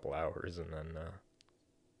for a couple hours and then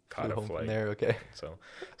caught a flight. There, okay. So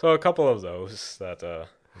a couple of those that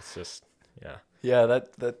it's just, yeah. Yeah,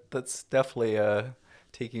 that's definitely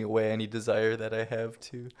taking away any desire that I have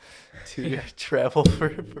to travel for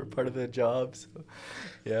part of the job. So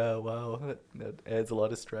yeah, wow, that adds a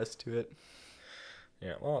lot of stress to it.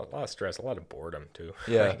 Yeah, well, a lot of stress, a lot of boredom too.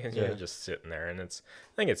 Yeah, Like, you're just sitting there, and I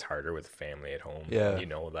think it's harder with family at home. Yeah. You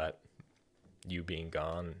know that you being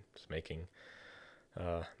gone is making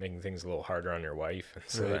things a little harder on your wife, and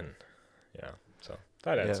so Right. then, yeah, so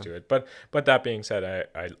that adds Yeah. to it. But that being said,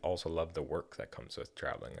 I also love the work that comes with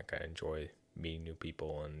traveling. Like, I enjoy meeting new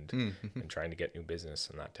people and trying to get new business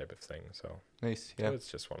and that type of thing. So Nice. so Yeah. it's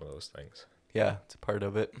just one of those things. Yeah, it's a part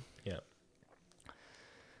of it. Yeah.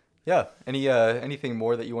 Yeah. Anything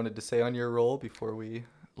more that you wanted to say on your role before we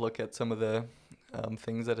look at some of the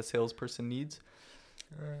things that a salesperson needs?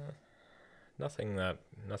 Nothing that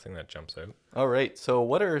jumps out. All right. So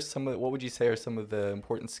what would you say are some of the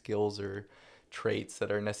important skills or traits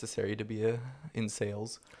that are necessary to be in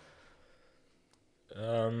sales?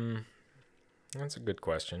 That's a good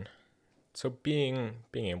question. So being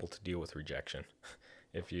able to deal with rejection,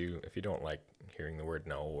 if you don't like hearing the word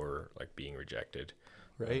no or like being rejected,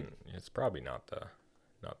 Right. then it's probably not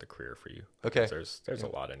the career for you. Okay. 'Cause there's a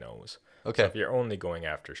lot of no's. Okay. So if you're only going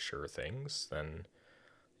after sure things, then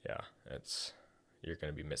yeah, you're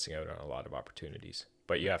going to be missing out on a lot of opportunities.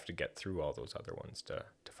 But you have to get through all those other ones to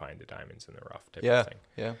find the diamonds in the rough type Yeah. of thing.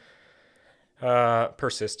 Yeah.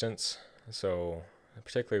 Persistence. So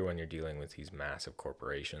particularly when you're dealing with these massive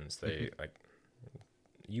corporations, they like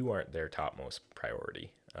you aren't their topmost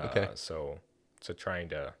priority. Okay. So trying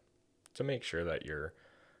to make sure that you're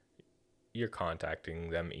contacting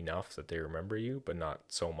them enough that they remember you, but not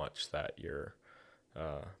so much that you're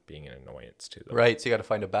being an annoyance to them. Right. So you got to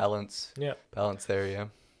find a balance. Yeah. Balance there. Yeah.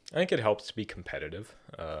 I think it helps to be competitive.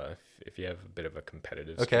 If you have a bit of a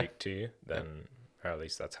competitive Okay. streak to you, then or at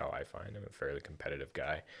least that's how I find I'm a fairly competitive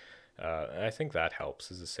guy. And I think that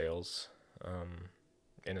helps as a sales,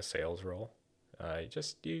 in a sales role.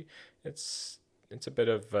 It's a bit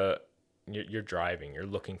of you're driving, you're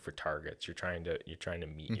looking for targets, you're trying to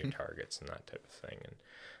meet your targets and that type of thing,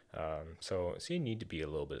 and so you need to be a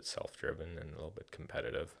little bit self-driven and a little bit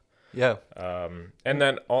competitive. Yeah. And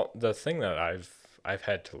then the thing that I've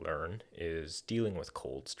had to learn is dealing with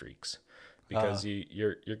cold streaks, because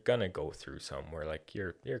you're gonna go through some where like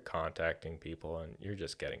you're contacting people and you're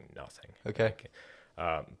just getting nothing. Okay.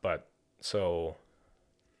 But so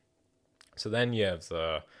then you have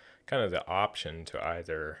the kind of the option to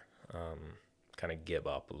either kind of give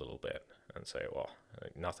up a little bit and say, well,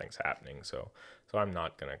 like, nothing's happening, so I'm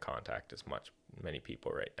not gonna contact many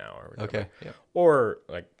people right now or whatever. Okay. Yeah. Or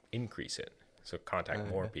like increase it, so contact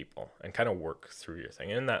more people and kind of work through your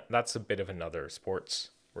thing. And that's a bit of another sports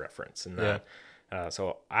reference in that.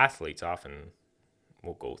 So athletes often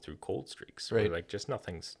will go through cold streaks, Right. where like just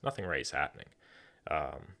nothing right is happening.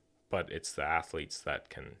 But it's the athletes that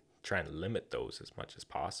can try and limit those as much as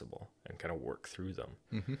possible and kind of work through them,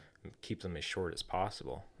 and keep them as short as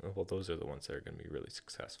possible. Well, those are the ones that are going to be really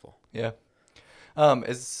successful. Yeah. And it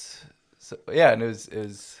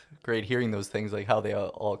was great hearing those things, like how they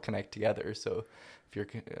all connect together. So if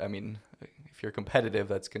you're competitive,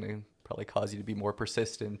 that's going to probably cause you to be more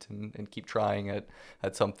persistent and keep trying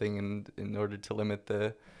at something and in order to limit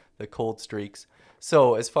the cold streaks.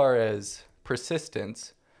 So as far as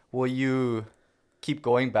persistence, will you keep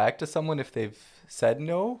going back to someone if they've said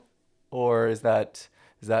no, or is that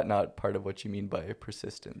not part of what you mean by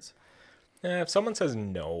persistence? If someone says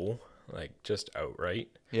no, like just outright,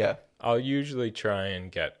 Yeah. I'll usually try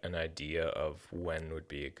and get an idea of when would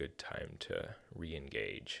be a good time to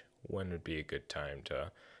re-engage. When would be a good time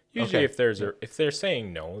to. Usually, Okay. if they're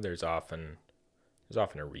saying no, there's often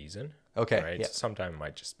a reason. Okay. Right. Yeah. So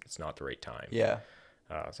sometimes it's not the right time. Yeah.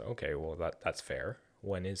 So okay, well that's fair.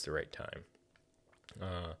 When is the right time?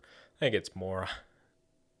 I think it's more.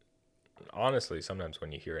 Honestly, sometimes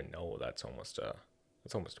when you hear a no, that's almost a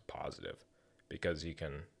positive, because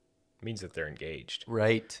means that they're engaged.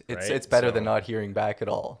 Right. It's Right? better than So- not hearing back at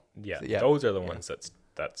all. Yeah, So, yeah. those are the ones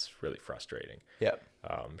that's really frustrating. Yeah.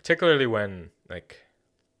 Particularly when, like,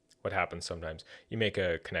 what happens sometimes, you make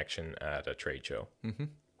a connection at a trade show,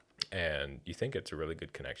 and you think it's a really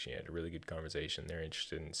good connection. You had a really good conversation. They're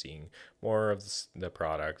interested in seeing more of the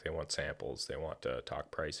product. They want samples. They want to talk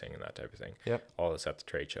pricing and that type of thing. Yep. All this at the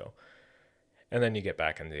trade show. And then you get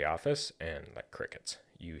back into the office and like crickets.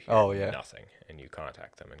 You hear nothing, and you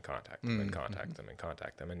contact them and contact them and contact them and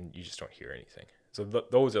contact them, and you just don't hear anything. So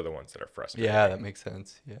those are the ones that are frustrating. Yeah, that makes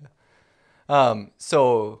sense. Yeah.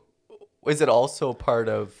 So is it also part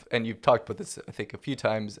of, and you've talked about this, I think, a few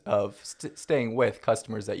times, of staying with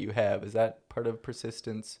customers that you have? Is that part of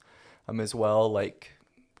persistence as well, like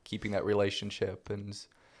keeping that relationship and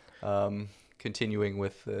continuing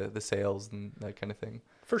with the sales and that kind of thing.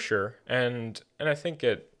 For sure. And I think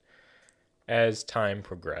as time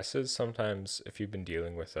progresses, sometimes if you've been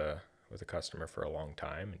dealing with a customer for a long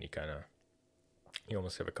time, and you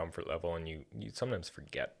almost have a comfort level, and you sometimes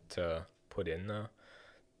forget to put in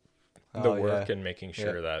the work and making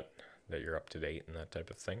sure that you're up to date and that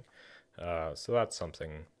type of thing. So that's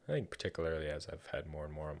something I think, particularly as I've had more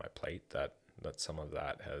and more on my plate, that some of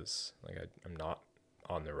that has, like, I'm not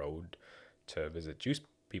on the road to visit juice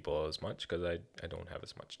people as much because I don't have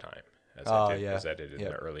as much time as I did in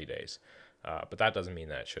the early days. But that doesn't mean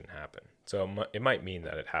that it shouldn't happen. So it might mean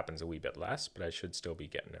that it happens a wee bit less, but I should still be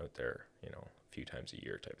getting out there, a few times a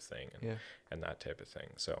year type of thing, and that type of thing.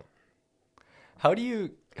 So how do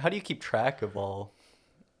you keep track of all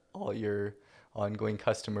your ongoing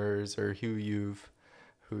customers, or who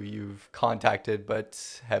you've contacted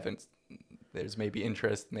but there's maybe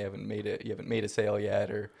interest and you haven't made a sale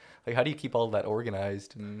yet, or like, how do you keep all that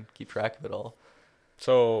organized and keep track of it all?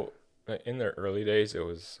 So in the early days, it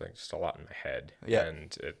was like just a lot in my head,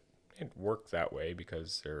 and it worked that way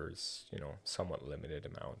because there's somewhat limited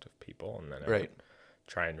amount of people, and then I would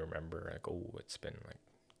try and remember, like, oh, it's been like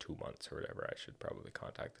 2 months or whatever, I should probably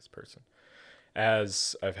contact this person.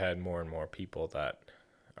 As I've had more and more people that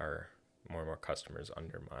are more and more customers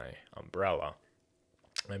under my umbrella,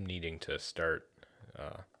 I'm needing to start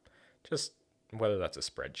just, whether that's a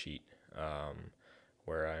spreadsheet,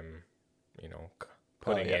 where I'm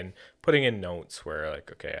putting in notes where,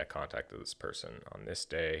 like, okay, I contacted this person on this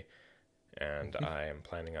day, and I am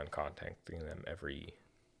planning on contacting them every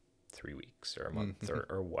 3 weeks or a month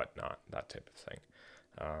or whatnot, that type of thing.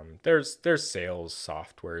 There's sales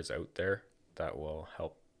softwares out there that will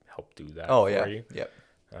help do that for you. Yep.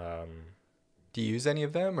 Do you use any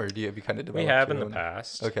of them, or have you kind of developed? We have your in own? the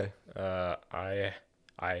past. Okay.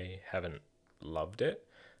 I haven't loved it.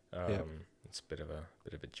 It's a bit of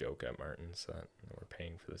a joke at Martin's that we're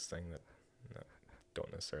paying for this thing that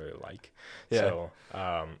don't necessarily like. Yeah. So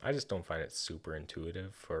I just don't find it super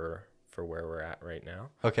intuitive for where we're at right now.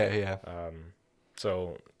 Okay. Yeah.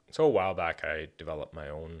 So a while back, I developed my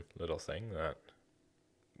own little thing that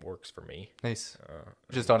works for me. Nice.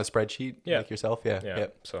 Just on a spreadsheet, like yourself. Yeah. Yeah.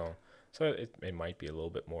 Yep. So it might be a little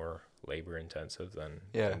bit more labor intensive than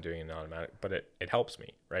doing an automatic, but it helps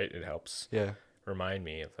me, right? It helps remind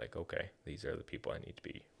me of, like, okay, these are the people I need to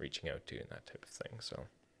be reaching out to and that type of thing. So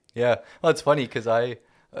yeah, well, it's funny because a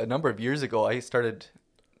number of years ago, I started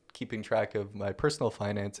keeping track of my personal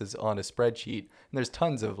finances on a spreadsheet, and there's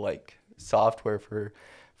tons of, like, software for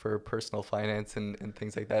personal finance and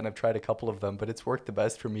things like that, and I've tried a couple of them, but it's worked the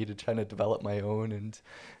best for me to try to develop my own,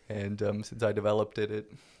 and since I developed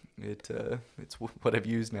it's what I've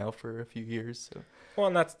used now for a few years. So. Well,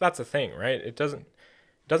 and that's the thing, right? It doesn't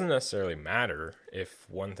necessarily matter if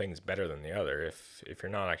one thing's better than the other. If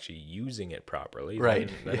you're not actually using it properly, then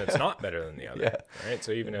it's not better than the other, right?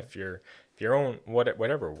 So even if your own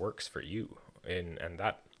whatever works for you, and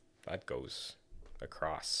that goes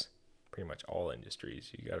across pretty much all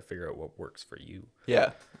industries. You got to figure out what works for you.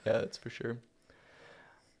 Yeah, that's for sure.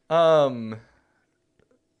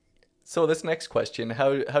 So this next question,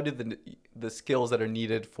 how do the skills that are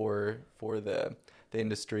needed for the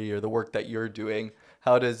industry or the work that you're doing,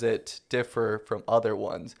 how does it differ from other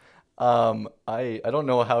ones? I don't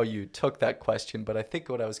know how you took that question, but I think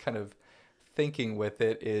what I was kind of thinking with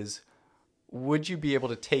it is, would you be able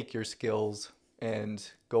to take your skills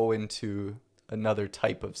and go into another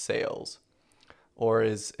type of sales, or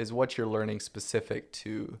is what you're learning specific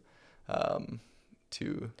to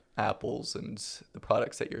apples and the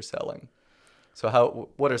products that you're selling? So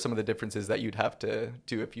what are some of the differences that you'd have to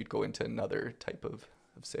do if you'd go into another type of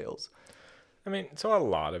sales? I mean, so a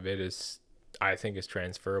lot of it I think is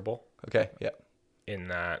transferable. Okay. Yeah. In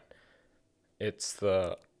that it's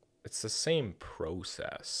the same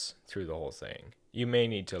process through the whole thing. You'll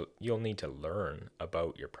need to learn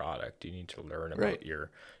about your product. You need to learn about your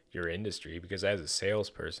industry, because as a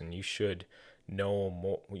salesperson, you should know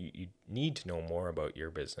more. You need to know more about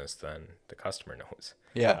your business than the customer knows.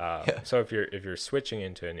 So if you're switching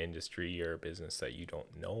into an industry or a business that you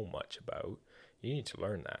don't know much about, you need to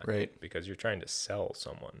learn that, right? Because you're trying to sell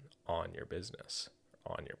someone on your business,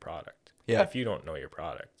 on your product. Yeah. If you don't know your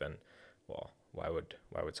product, then, well, why would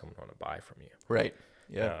someone want to buy from you? Right.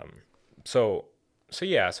 Yeah. So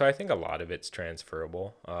I think a lot of it's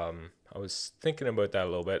transferable. I was thinking about that a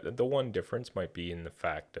little bit. The one difference might be in the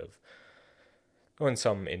fact of, in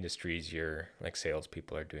some industries, like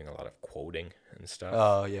salespeople are doing a lot of quoting and stuff.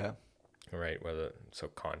 Oh, yeah. Right. So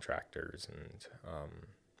contractors and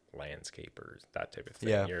landscapers, that type of thing.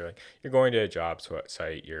 Yeah. You're going to a job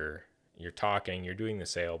site. You're you're talking, you're doing the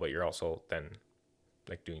sale, but you're also then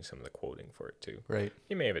like doing some of the quoting for it too. Right.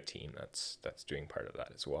 You may have a team that's doing part of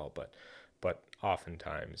that as well, but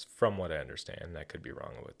oftentimes, from what I understand, I could be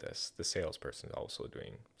wrong with this, the salesperson is also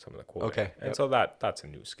doing some of the quoting. Okay. And so that's a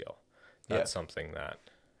new skill. That's Yeah. something that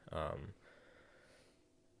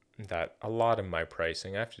that a lot of my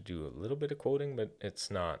pricing, I have to do a little bit of quoting, but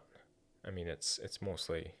it's not, I mean, it's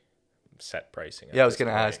mostly set pricing. Yeah, I was going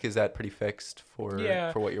to ask, is that pretty fixed for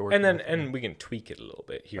what you're working with? And we can tweak it a little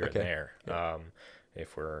bit here and there. Yeah.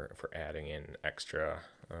 If we're adding in extra,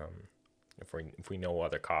 if we know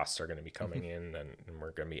other costs are going to be coming in, then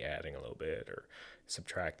we're going to be adding a little bit or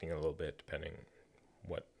subtracting a little bit depending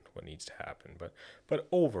what needs to happen. But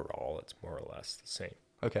overall, it's more or less the same.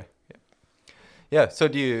 Okay. Yeah. Yeah. So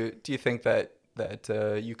do you think that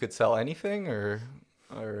you could sell anything, or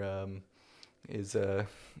as a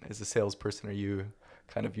salesperson, are you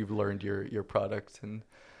you've learned your product and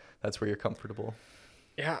that's where you're comfortable?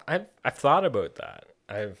 Yeah, I've thought about that.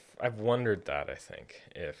 I've wondered that. I think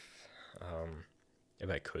if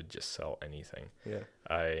I could just sell anything. Yeah.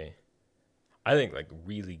 I think like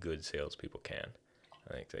really good salespeople can.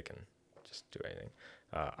 I think they can just do anything.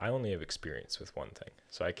 I only have experience with one thing,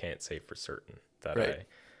 so I can't say for certain that Right.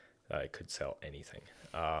 I could sell anything.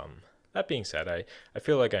 That being said, I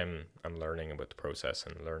feel like I'm learning about the process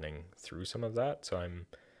and learning through some of that. So I'm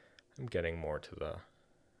getting more to the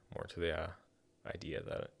idea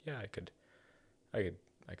that I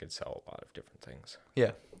could sell a lot of different things.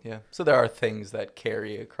 Yeah. Yeah. So there are things that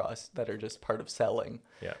carry across that are just part of selling.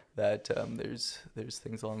 Yeah. That there's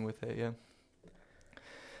things along with it. Yeah.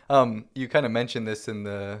 You kind of mentioned this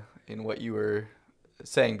in what you were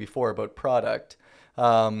saying before about product,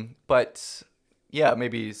 but yeah,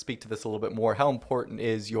 maybe speak to this a little bit more. How important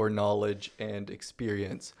is your knowledge and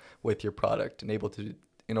experience with your product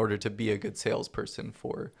in order to be a good salesperson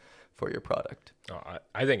for your product? Oh,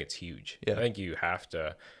 I think it's huge. Yeah. I think you have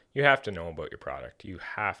to know about your product. You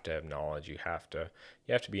have to have knowledge. You have to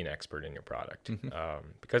be an expert in your product.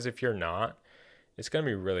 Because if you're not, it's going to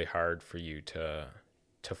be really hard for you to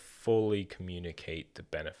fully communicate the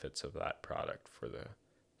benefits of that product for the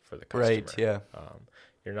customer. Right. Yeah.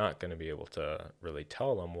 You're not going to be able to really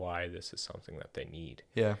tell them why this is something that they need.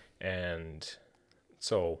 Yeah. And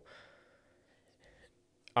so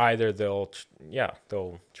either they'll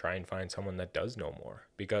try and find someone that does know more,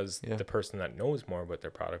 because the person that knows more about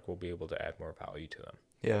their product will be able to add more value to them.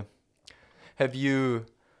 Yeah.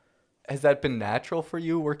 Has that been natural for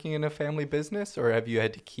you working in a family business, or have you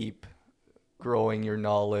had to keep growing your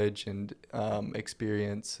knowledge and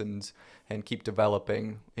experience and keep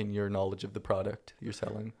developing in your knowledge of the product you're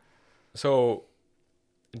selling? So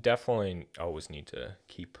definitely always need to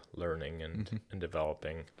keep learning and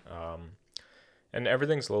developing. And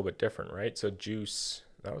everything's a little bit different, right? So juice,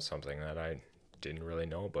 that was something that I didn't really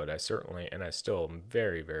know, but I still am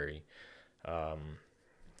very, very,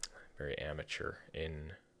 very amateur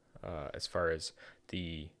in as far as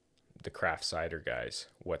the craft cider guys,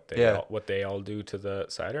 what they all do to the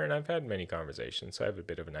cider. And I've had many conversations, so I have a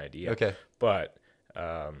bit of an idea. Okay. But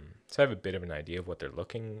so I have a bit of an idea of what they're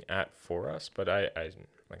looking at for us, but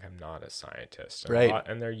I'm not a scientist, and right?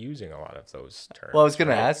 And they're using a lot of those terms. Well, I was going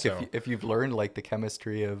to right? ask if you've learned like the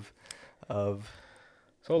chemistry of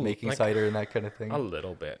making cider and that kind of thing. A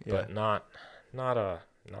little bit, but not a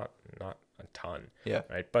ton. Yeah.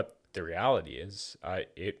 Right. But the reality is,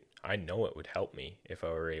 I know it would help me if I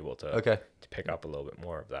were able to pick up a little bit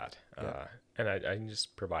more of that, and I can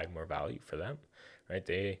just provide more value for them.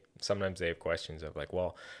 Right? Sometimes they have questions of like,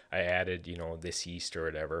 well, I added this yeast or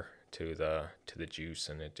whatever to the juice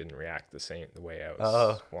and it didn't react the way I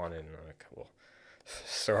was wanted. And I'm like, well,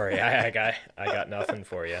 sorry, I got nothing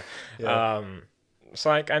for you. Yeah. So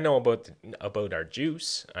like I know about our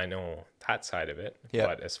juice, I know that side of it,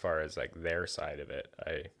 but as far as like their side of it,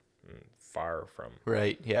 I'm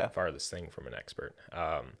farthest thing from an expert.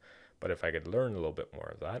 But if I could learn a little bit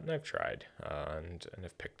more of that, and I've tried and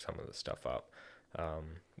have picked some of the stuff up,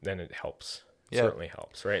 then it helps. Certainly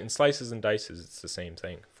helps, right? And slices and dices, it's the same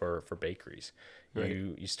thing for bakeries. Right.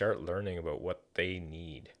 You start learning about what they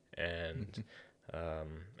need and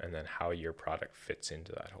then how your product fits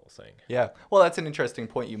into that whole thing. Yeah. Well, that's an interesting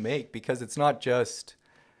point you make, because it's not just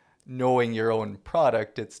knowing your own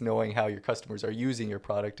product, it's knowing how your customers are using your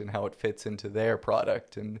product and how it fits into their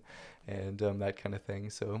product and that kind of thing.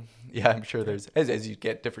 So yeah, I'm sure there's as you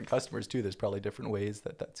get different customers too, there's probably different ways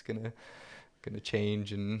that's gonna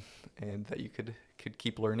change and that you could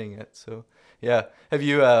keep learning it. So yeah, have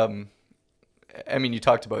you I mean, you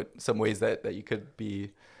talked about some ways that you could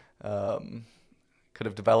be could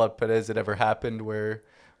have developed, but has it ever happened where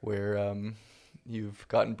you've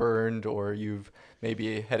gotten burned, or you've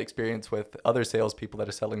maybe had experience with other salespeople that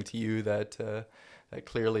are selling to you that that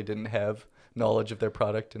clearly didn't have knowledge of their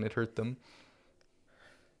product and it hurt them?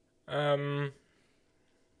 I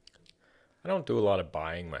don't do a lot of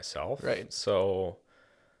buying myself. Right. So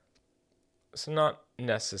not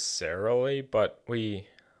necessarily, but we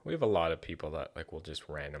have a lot of people that like will just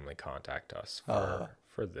randomly contact us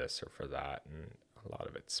for this or for that, and a lot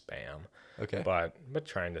of it's spam. Okay. But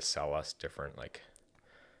trying to sell us different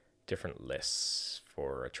lists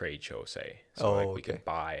for a trade show, say. So like we can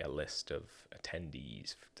buy a list of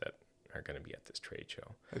attendees that are going to be at this trade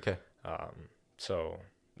show. Okay. So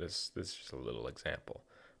this is just a little example,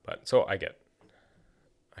 but so I get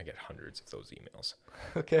hundreds of those emails.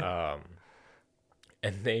 Okay.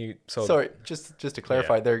 And they sorry, just to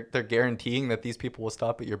clarify, they're guaranteeing that these people will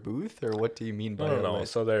stop at your booth, or what do you mean by that? No.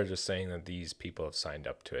 So they're just saying that these people have signed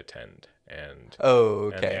up to attend, and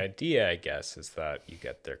and the idea, I guess, is that you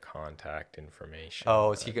get their contact information.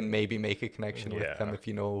 So you can maybe make a connection with them if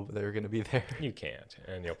you know they're going to be there. You can't,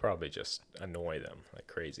 and you'll probably just annoy them like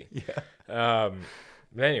crazy. Yeah.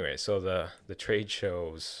 But anyway, so the trade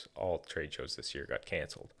shows, all trade shows this year got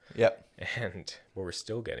canceled. Yep. And we're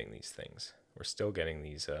still getting these things. We're still getting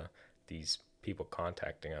these people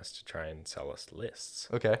contacting us to try and sell us lists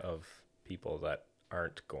of people that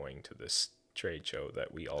aren't going to this trade show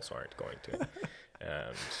that we also aren't going to.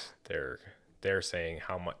 And they're saying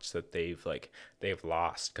how much that they've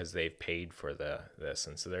lost because they've paid for this,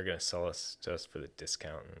 and so they're going to sell us just for the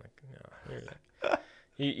discount. And like, no,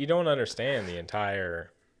 you don't understand the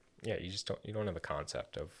entire. Yeah, you don't have a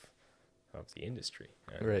concept of the industry,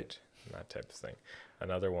 and right? That type of thing.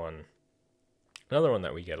 Another one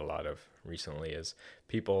that we get a lot of recently is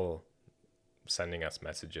people sending us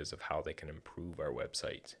messages of how they can improve our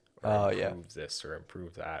website, or improve this or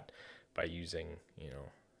improve that by using,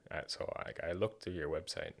 so I looked through your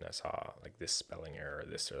website and I saw like this spelling error,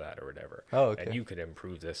 this or that or whatever. And you could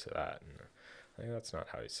improve this or that. And I think that's not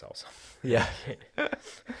how you sell something. Yeah.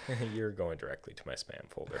 You're going directly to my spam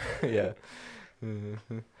folder. Yeah.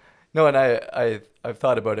 Mm-hmm. No, and I've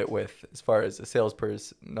thought about it with, as far as a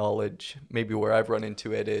salesperson knowledge, maybe where I've run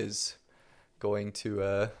into it is going to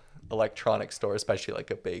a electronics store, especially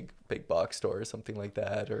like a big box store or something like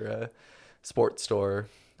that, or a sports store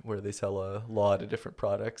where they sell a lot of different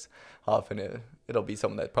products. Often it'll be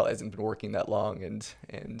someone that probably hasn't been working that long,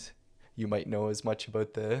 and you might know as much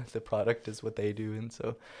about the product as what they do. And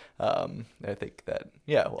so I think that,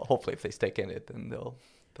 hopefully if they stick in it, then they'll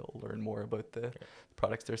learn more about the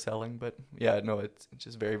products they're selling. But it's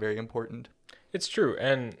just very, very important. It's true.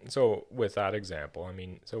 And so with that example, I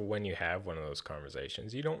mean, so when you have one of those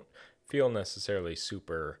conversations, you don't feel necessarily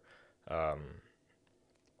super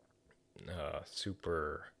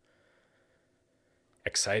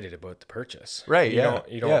excited about the purchase. Right.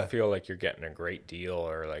 You don't feel like you're getting a great deal,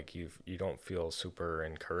 or like you don't feel super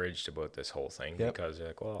encouraged about this whole thing because you're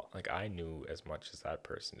like, well, like I knew as much as that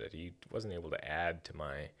person did. He wasn't able to add to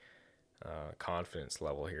my confidence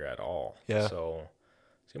level here at all. Yeah. So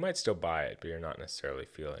you might still buy it, but you're not necessarily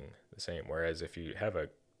feeling the same. Whereas if you have a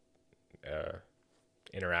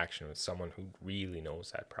interaction with someone who really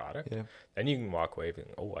knows that product, then you can walk away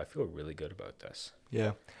thinking, oh, I feel really good about this.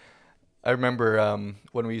 Yeah. I remember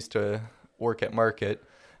when we used to work at Market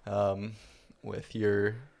with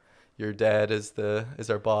your dad as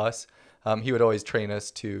our boss, he would always train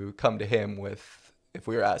us to come to him with, if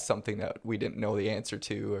we were asked something that we didn't know the answer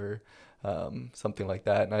to, or something like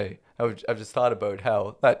that. And I've just thought about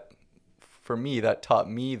how that, for me, that taught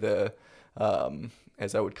me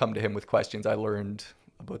as I would come to him with questions, I learned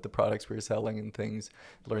about the products we were selling and things,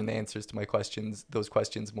 learned the answers to those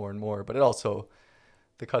questions more and more. But it also,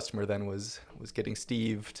 the customer then was getting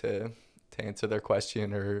Steve to answer their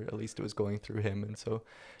question, or at least it was going through him. And so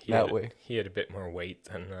he had a bit more weight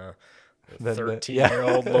than the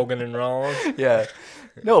 13-year-old Logan and Rollins. Yeah.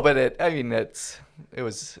 No, but it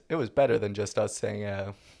was better than just us saying,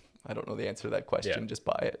 I don't know the answer to that question, just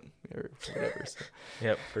buy it or whatever. So.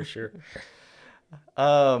 Yep, for sure.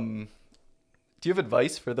 Do you have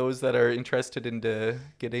advice for those that are interested in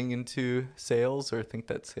getting into sales, or think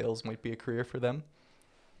that sales might be a career for them?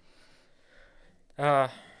 I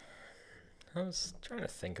was trying to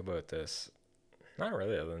think about this. Not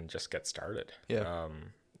really, other than just get started. Yeah.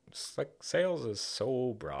 It's like sales is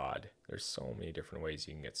so broad. There's so many different ways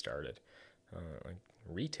you can get started. Like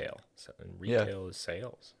retail. Retail is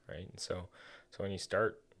sales, right? And so when you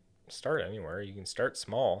start anywhere, you can start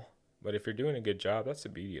small. But if you're doing a good job, that's the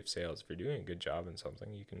beauty of sales. If you're doing a good job in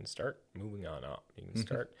something, you can start moving on up. You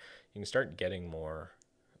can start getting more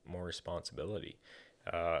responsibility.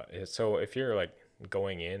 So if you're like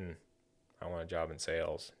going in, I want a job in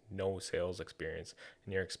sales, no sales experience,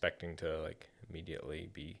 and you're expecting to like immediately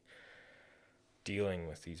be dealing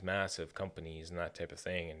with these massive companies and that type of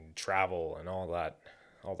thing, and travel and all that,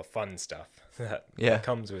 all the fun stuff that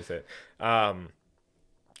comes with it.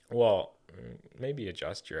 Well, maybe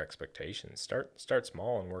adjust your expectations. Start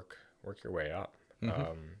small and work your way up.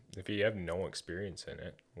 If you have no experience in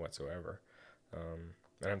it whatsoever,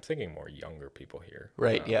 and I'm thinking more younger people here,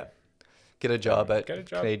 right? Get a job at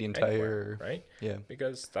Canadian anywhere, Tire, right? Yeah,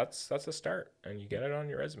 because that's a start, and you get it on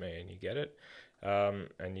your resume, and you get it,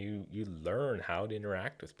 and you learn how to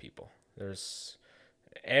interact with people. There's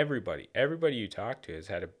everybody you talk to has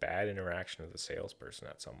had a bad interaction with a salesperson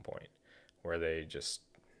at some point, where they just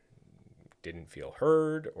didn't feel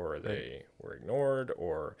heard, or they were ignored,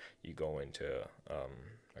 or you go into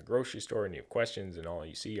a grocery store and you have questions, and all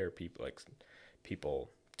you see are people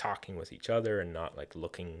talking with each other and not like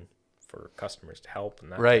looking for customers to help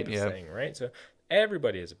and that type of thing, right? So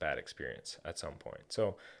everybody has a bad experience at some point.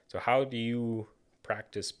 So how do you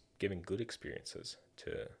practice giving good experiences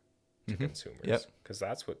to consumers? Because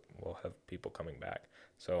that's what will have people coming back.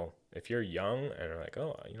 So if you're young and are like,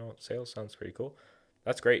 oh, sales sounds pretty cool,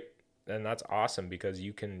 that's great. And that's awesome, because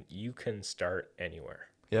you can start anywhere.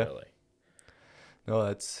 Really. No,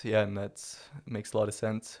 and that's makes a lot of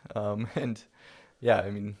sense. And yeah,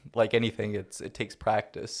 I mean, like anything, it takes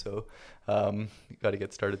practice. So you got to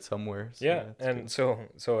get started somewhere. So and good. so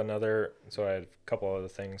I had a couple other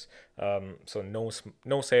things. So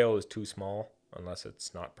no sale is too small unless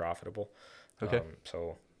it's not profitable. Okay.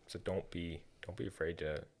 So don't be afraid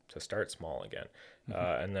to start small again.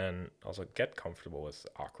 And then also get comfortable with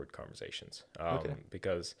awkward conversations.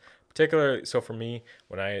 Because particularly, so for me,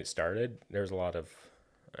 when I started, there's a lot of,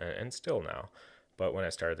 and still now, but when I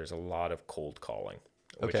started, there's a lot of cold calling,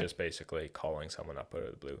 which is basically calling someone up out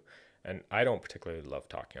of the blue. And I don't particularly love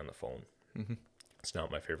talking on the phone. It's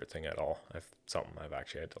not my favorite thing at all. Something I've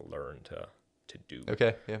actually had to learn to do.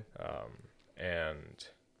 Okay, yeah. And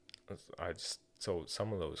so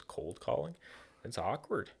some of those cold calling, it's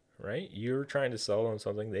awkward, right? You're trying to sell them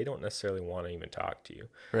something. They don't necessarily want to even talk to you.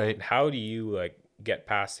 Right. And how do you like get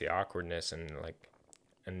past the awkwardness and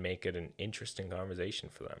make it an interesting conversation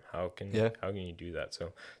for them? How can you do that?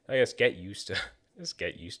 So I guess get used to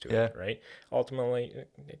it, right? Ultimately,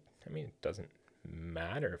 it doesn't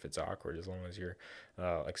matter if it's awkward, as long as you're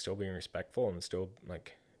still being respectful and still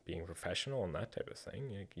like being professional and that type of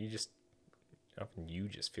thing. You just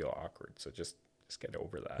feel awkward, so just get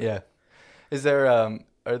over that. Yeah. Is there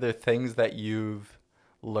are there things that you've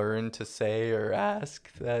learned to say or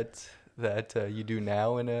ask that you do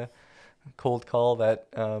now in a cold call that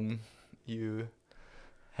you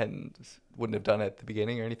wouldn't have done at the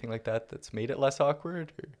beginning, or anything like that that's made it less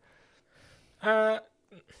awkward? Or are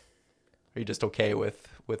you just okay with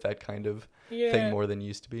that kind of thing more than you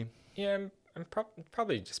used to be? Yeah, I'm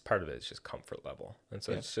probably just part of it is just comfort level, and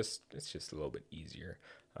so it's just a little bit easier.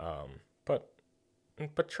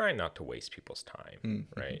 But try not to waste people's time,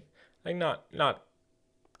 right? Like not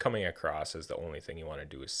coming across as the only thing you want to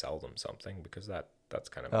do is sell them something, because that's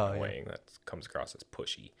kind of annoying. That comes across as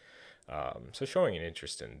pushy. So showing an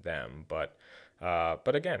interest in them, but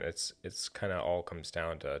again, it's kind of all comes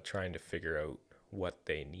down to trying to figure out what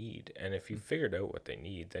they need. And if you figured out what they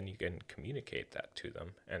need, then you can communicate that to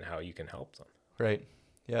them and how you can help them. Right.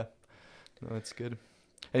 Yeah. No, that's good.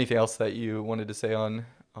 Anything else that you wanted to say on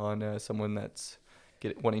someone that's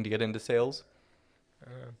wanting to get into sales?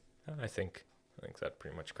 I think that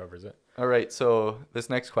pretty much covers it. All right. So this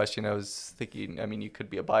next question, I was thinking, you could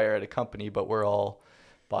be a buyer at a company, but we're all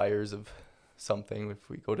buyers of something if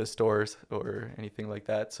we go to stores or anything like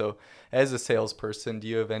that. So as a salesperson, do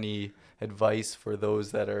you have any advice for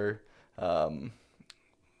those that are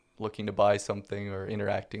looking to buy something or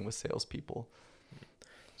interacting with salespeople?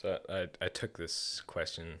 So I took this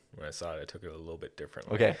question when I saw it. I took it a little bit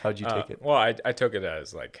differently. Okay, how'd you take it? Well, I took it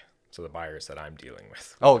as like, so the buyers that I'm dealing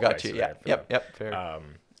with. Oh, got you. Yeah. Yep. Fair.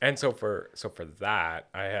 And so for that,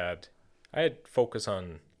 I had focus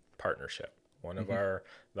on partnership. One of our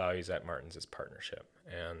values at Martin's is partnership,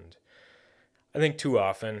 and I think too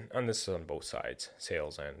often, and this is on both sides,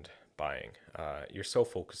 sales and buying, you're so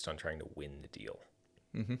focused on trying to win the deal,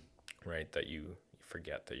 right? That you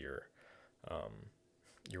forget that you're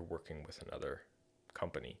working with another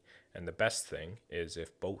company, and the best thing is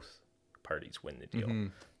if both parties win the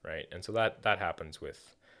deal, right? And so that happens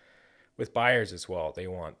with buyers as well. They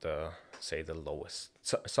want the lowest.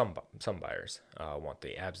 Some buyers want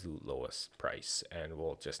the absolute lowest price and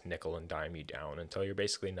will just nickel and dime you down until you're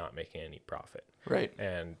basically not making any profit. Right.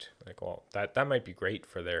 And like, well, that might be great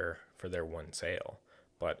for their one sale,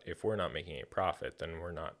 but if we're not making a profit, then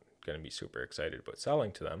we're not going to be super excited about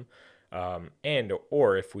selling to them.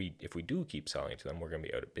 Or if we do keep selling to them, we're going to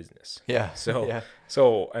be out of business. Yeah. So, yeah.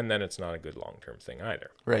 And then it's not a good long-term thing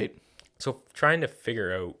either. Right. So trying to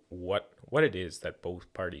figure out what it is that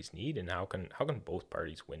both parties need and how can both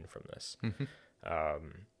parties win from this.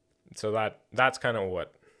 So that's kind of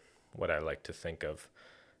what I like to think of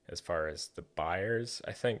as far as the buyers.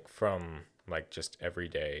 I think from like just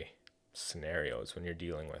everyday scenarios when you're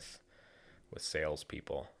dealing with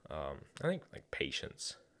salespeople, I think like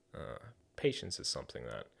patience. Patience is something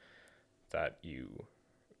that you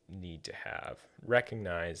need to have.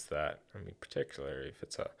 Recognize that, I mean, particularly if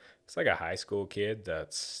it's like a high school kid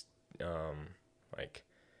that's like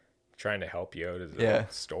trying to help you out at the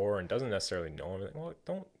store and doesn't necessarily know anything. Well,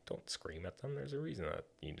 don't scream at them. There's a reason that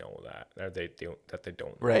you know that, or they don't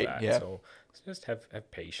know right, that. Yeah. So just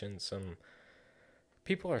have patience.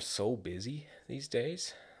 People are so busy these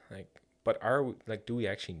days. But do we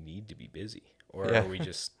actually need to be busy, or are we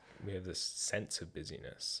just we have this sense of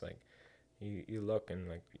busyness? Like you look and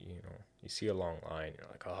you see a long line, you're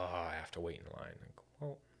like, oh, I have to wait in line. Like,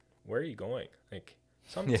 well, where are you going? Like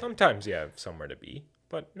sometimes you have somewhere to be,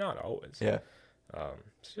 but not always. Yeah.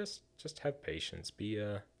 So just have patience. Be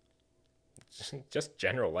just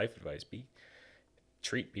general life advice.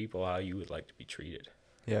 Treat people how you would like to be treated.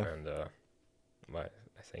 Yeah. And I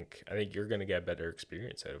think you're gonna get a better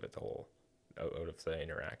experience out of it, out of the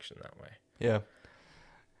interaction that way. Yeah.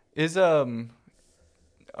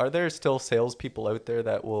 Are there still salespeople out there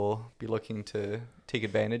that will be looking to take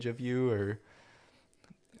advantage of you or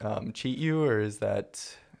cheat you, or is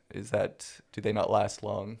that do they not last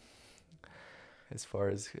long as far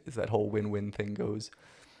as that whole win-win thing goes?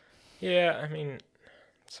 Yeah, I mean,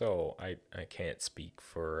 so I can't speak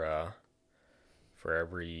for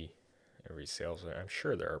every salesman. I'm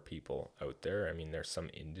sure there are people out there. I mean, there's some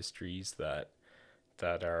industries that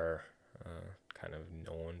are kind of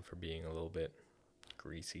known for being a little bit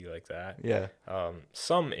greasy like that. Yeah.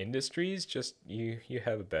 Some industries just you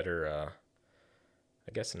have a better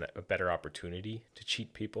I guess a better opportunity to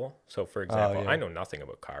cheat people. So for example, I know nothing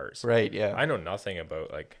about cars. Right, yeah. I know nothing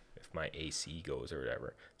about like if my AC goes or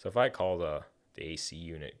whatever. So if I call the AC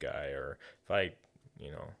unit guy, or if I,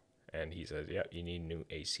 and he says, yeah, you need a new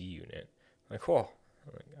AC unit. Like, well,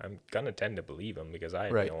 I'm going to tend to believe him because I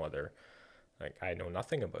have no other, I know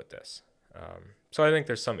nothing about this. So I think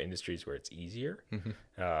there's some industries where it's easier.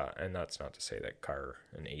 And that's not to say that car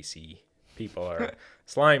and AC people are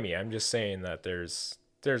slimy. I'm just saying that there's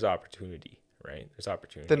opportunity, right? There's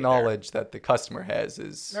opportunity. The knowledge that the customer has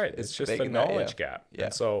is right. It's just the knowledge gap. Yeah.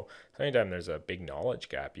 And so anytime there's a big knowledge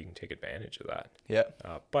gap, you can take advantage of that. Yeah.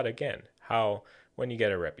 But again, when you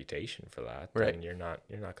get a reputation for that, then you're not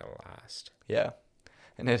going to last. Yeah.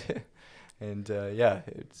 It's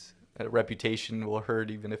a reputation will hurt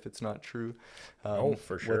even if it's not true.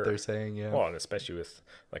 For sure. What they're saying, yeah. Well, and especially with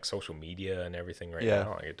like social media and everything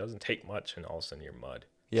now, it doesn't take much, and all of a sudden you're mud.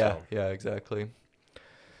 Yeah, yeah, exactly.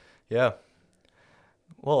 Yeah.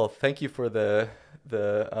 Well, thank you for the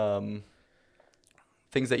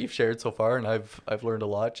things that you've shared so far, and I've learned a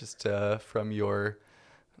lot just from your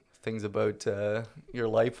things about your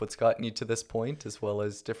life, what's gotten you to this point, as well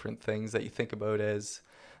as different things that you think about as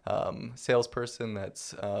salesperson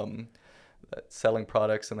that's selling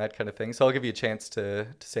products and that kind of thing. So I'll give you a chance to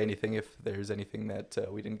say anything if there's anything that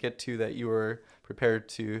we didn't get to that you were prepared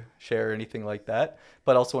to share, anything like that.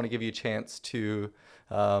 But I also want to give you a chance to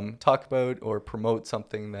talk about or promote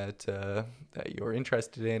something that you're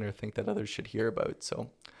interested in or think that others should hear about. So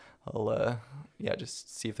I'll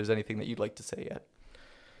just see if there's anything that you'd like to say yet.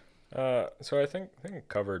 So I think I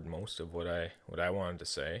covered most of what I wanted to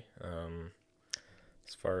say.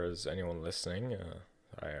 As far as anyone listening,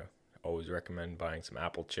 I always recommend buying some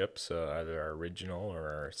apple chips, either our original or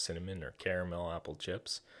our cinnamon or caramel apple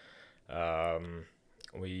chips.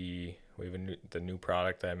 We have the new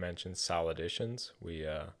product that I mentioned, Saladitions.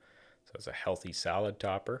 So it's a healthy salad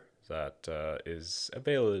topper that is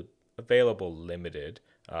available limited,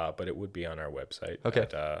 but it would be on our website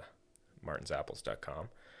at martinsapples.com.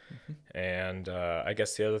 And I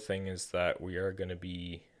guess the other thing is that we are going to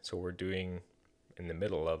be, so we're doing in the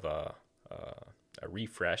middle of a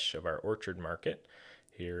refresh of our orchard market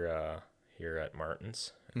here at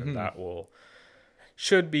Martin's, and that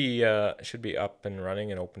should be up and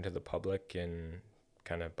running and open to the public in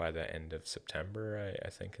kind of by the end of September, I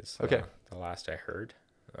think is the last I heard.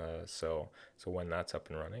 So when that's up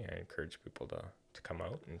and running, I encourage people to come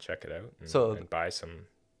out and check it out and buy some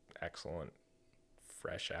excellent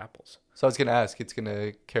fresh apples. So I was going to ask, it's going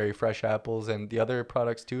to carry fresh apples and the other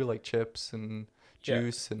products too, like chips and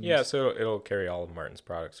juice? So it'll carry all of Martin's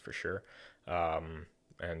products for sure.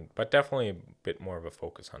 but definitely a bit more of a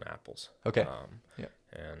focus on apples. Okay. Yeah.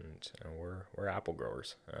 And we're apple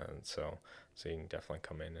growers, and so you can definitely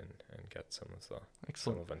come in and get some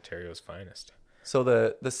of Ontario's finest. So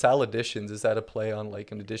the salad dishes, is that a play on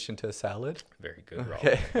like an addition to a salad? Very good, Rob.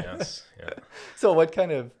 Okay. Yes. Yeah. So what's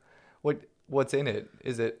in it?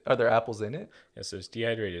 Are there apples in it? Yes, there's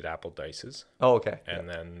dehydrated apple dices. Oh, okay. And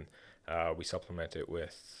then we supplement it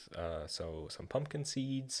with some pumpkin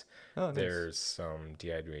seeds. Oh, nice. There's some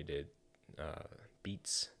dehydrated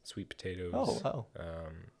beets, sweet potatoes. Oh, wow.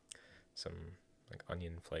 Some like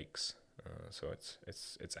onion flakes. So it's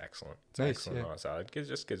excellent. It's nice, excellent yeah. on a salad. It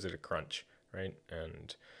just gives it a crunch, right?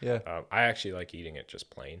 And yeah, I actually like eating it just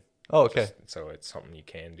plain. Oh, okay. So it's something you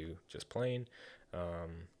can do just plain.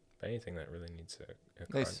 Anything that really needs a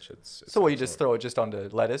nice. crunch, it's so what, you just throw it just onto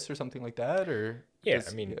lettuce or something like that, or? Yeah,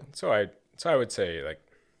 so I would say I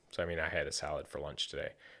had a salad for lunch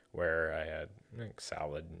today, where I had like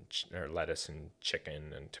salad or lettuce and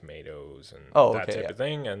chicken and tomatoes and that type of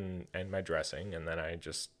thing, and my dressing, and then I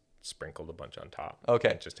just sprinkled a bunch on top.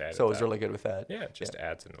 Okay. Just added so it was really good with that. Yeah, it just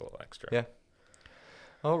adds in a little extra. Yeah.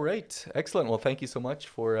 All right, excellent. Well, thank you so much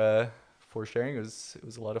for sharing. It was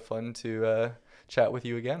a lot of fun to chat with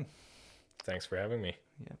you again. Thanks for having me.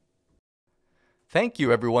 Yeah. Thank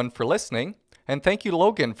you everyone for listening, and thank you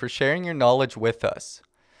Logan for sharing your knowledge with us.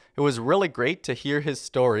 It was really great to hear his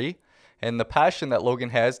story and the passion that Logan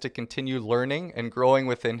has to continue learning and growing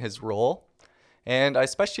within his role. And I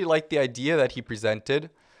especially like the idea that he presented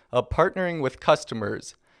of partnering with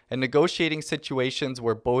customers and negotiating situations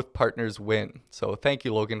where both partners win. So thank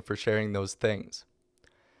you, Logan, for sharing those things.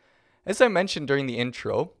 As I mentioned during the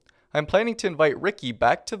intro, I'm planning to invite Ricky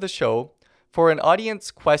back to the show for an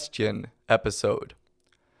audience question episode.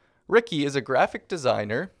 Ricky is a graphic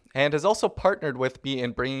designer and has also partnered with me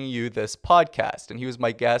in bringing you this podcast, and he was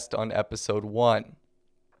my guest on episode 1.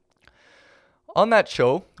 On that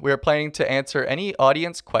show, we are planning to answer any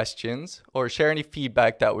audience questions or share any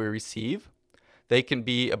feedback that we receive. They can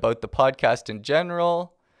be about the podcast in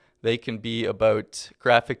general. They can be about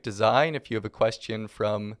graphic design if you have a question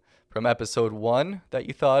from episode 1 that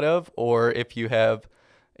you thought of, or if you have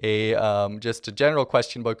just a general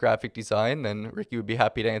question about graphic design, then Ricky would be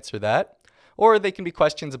happy to answer that. Or they can be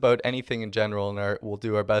questions about anything in general, and we'll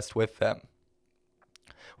do our best with them.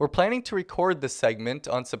 We're planning to record this segment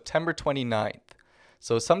on September 29th.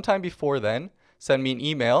 So sometime before then, send me an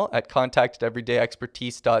email at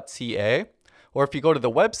contact@everydayexpertise.ca. Or if you go to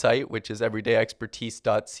the website, which is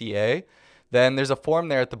everydayexpertise.ca, then there's a form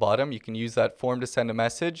there at the bottom. You can use that form to send a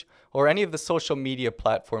message, or any of the social media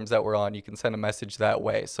platforms that we're on, you can send a message that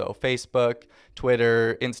way. So Facebook,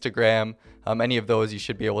 Twitter, Instagram, any of those, you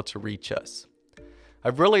should be able to reach us.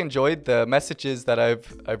 I've really enjoyed the messages that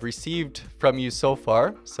I've received from you so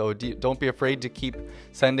far. So don't be afraid to keep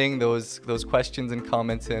sending those questions and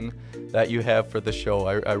comments in that you have for the show.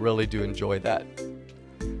 I really do enjoy that.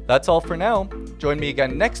 That's all for now. Join me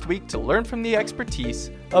again next week to learn from the expertise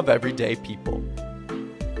of everyday people.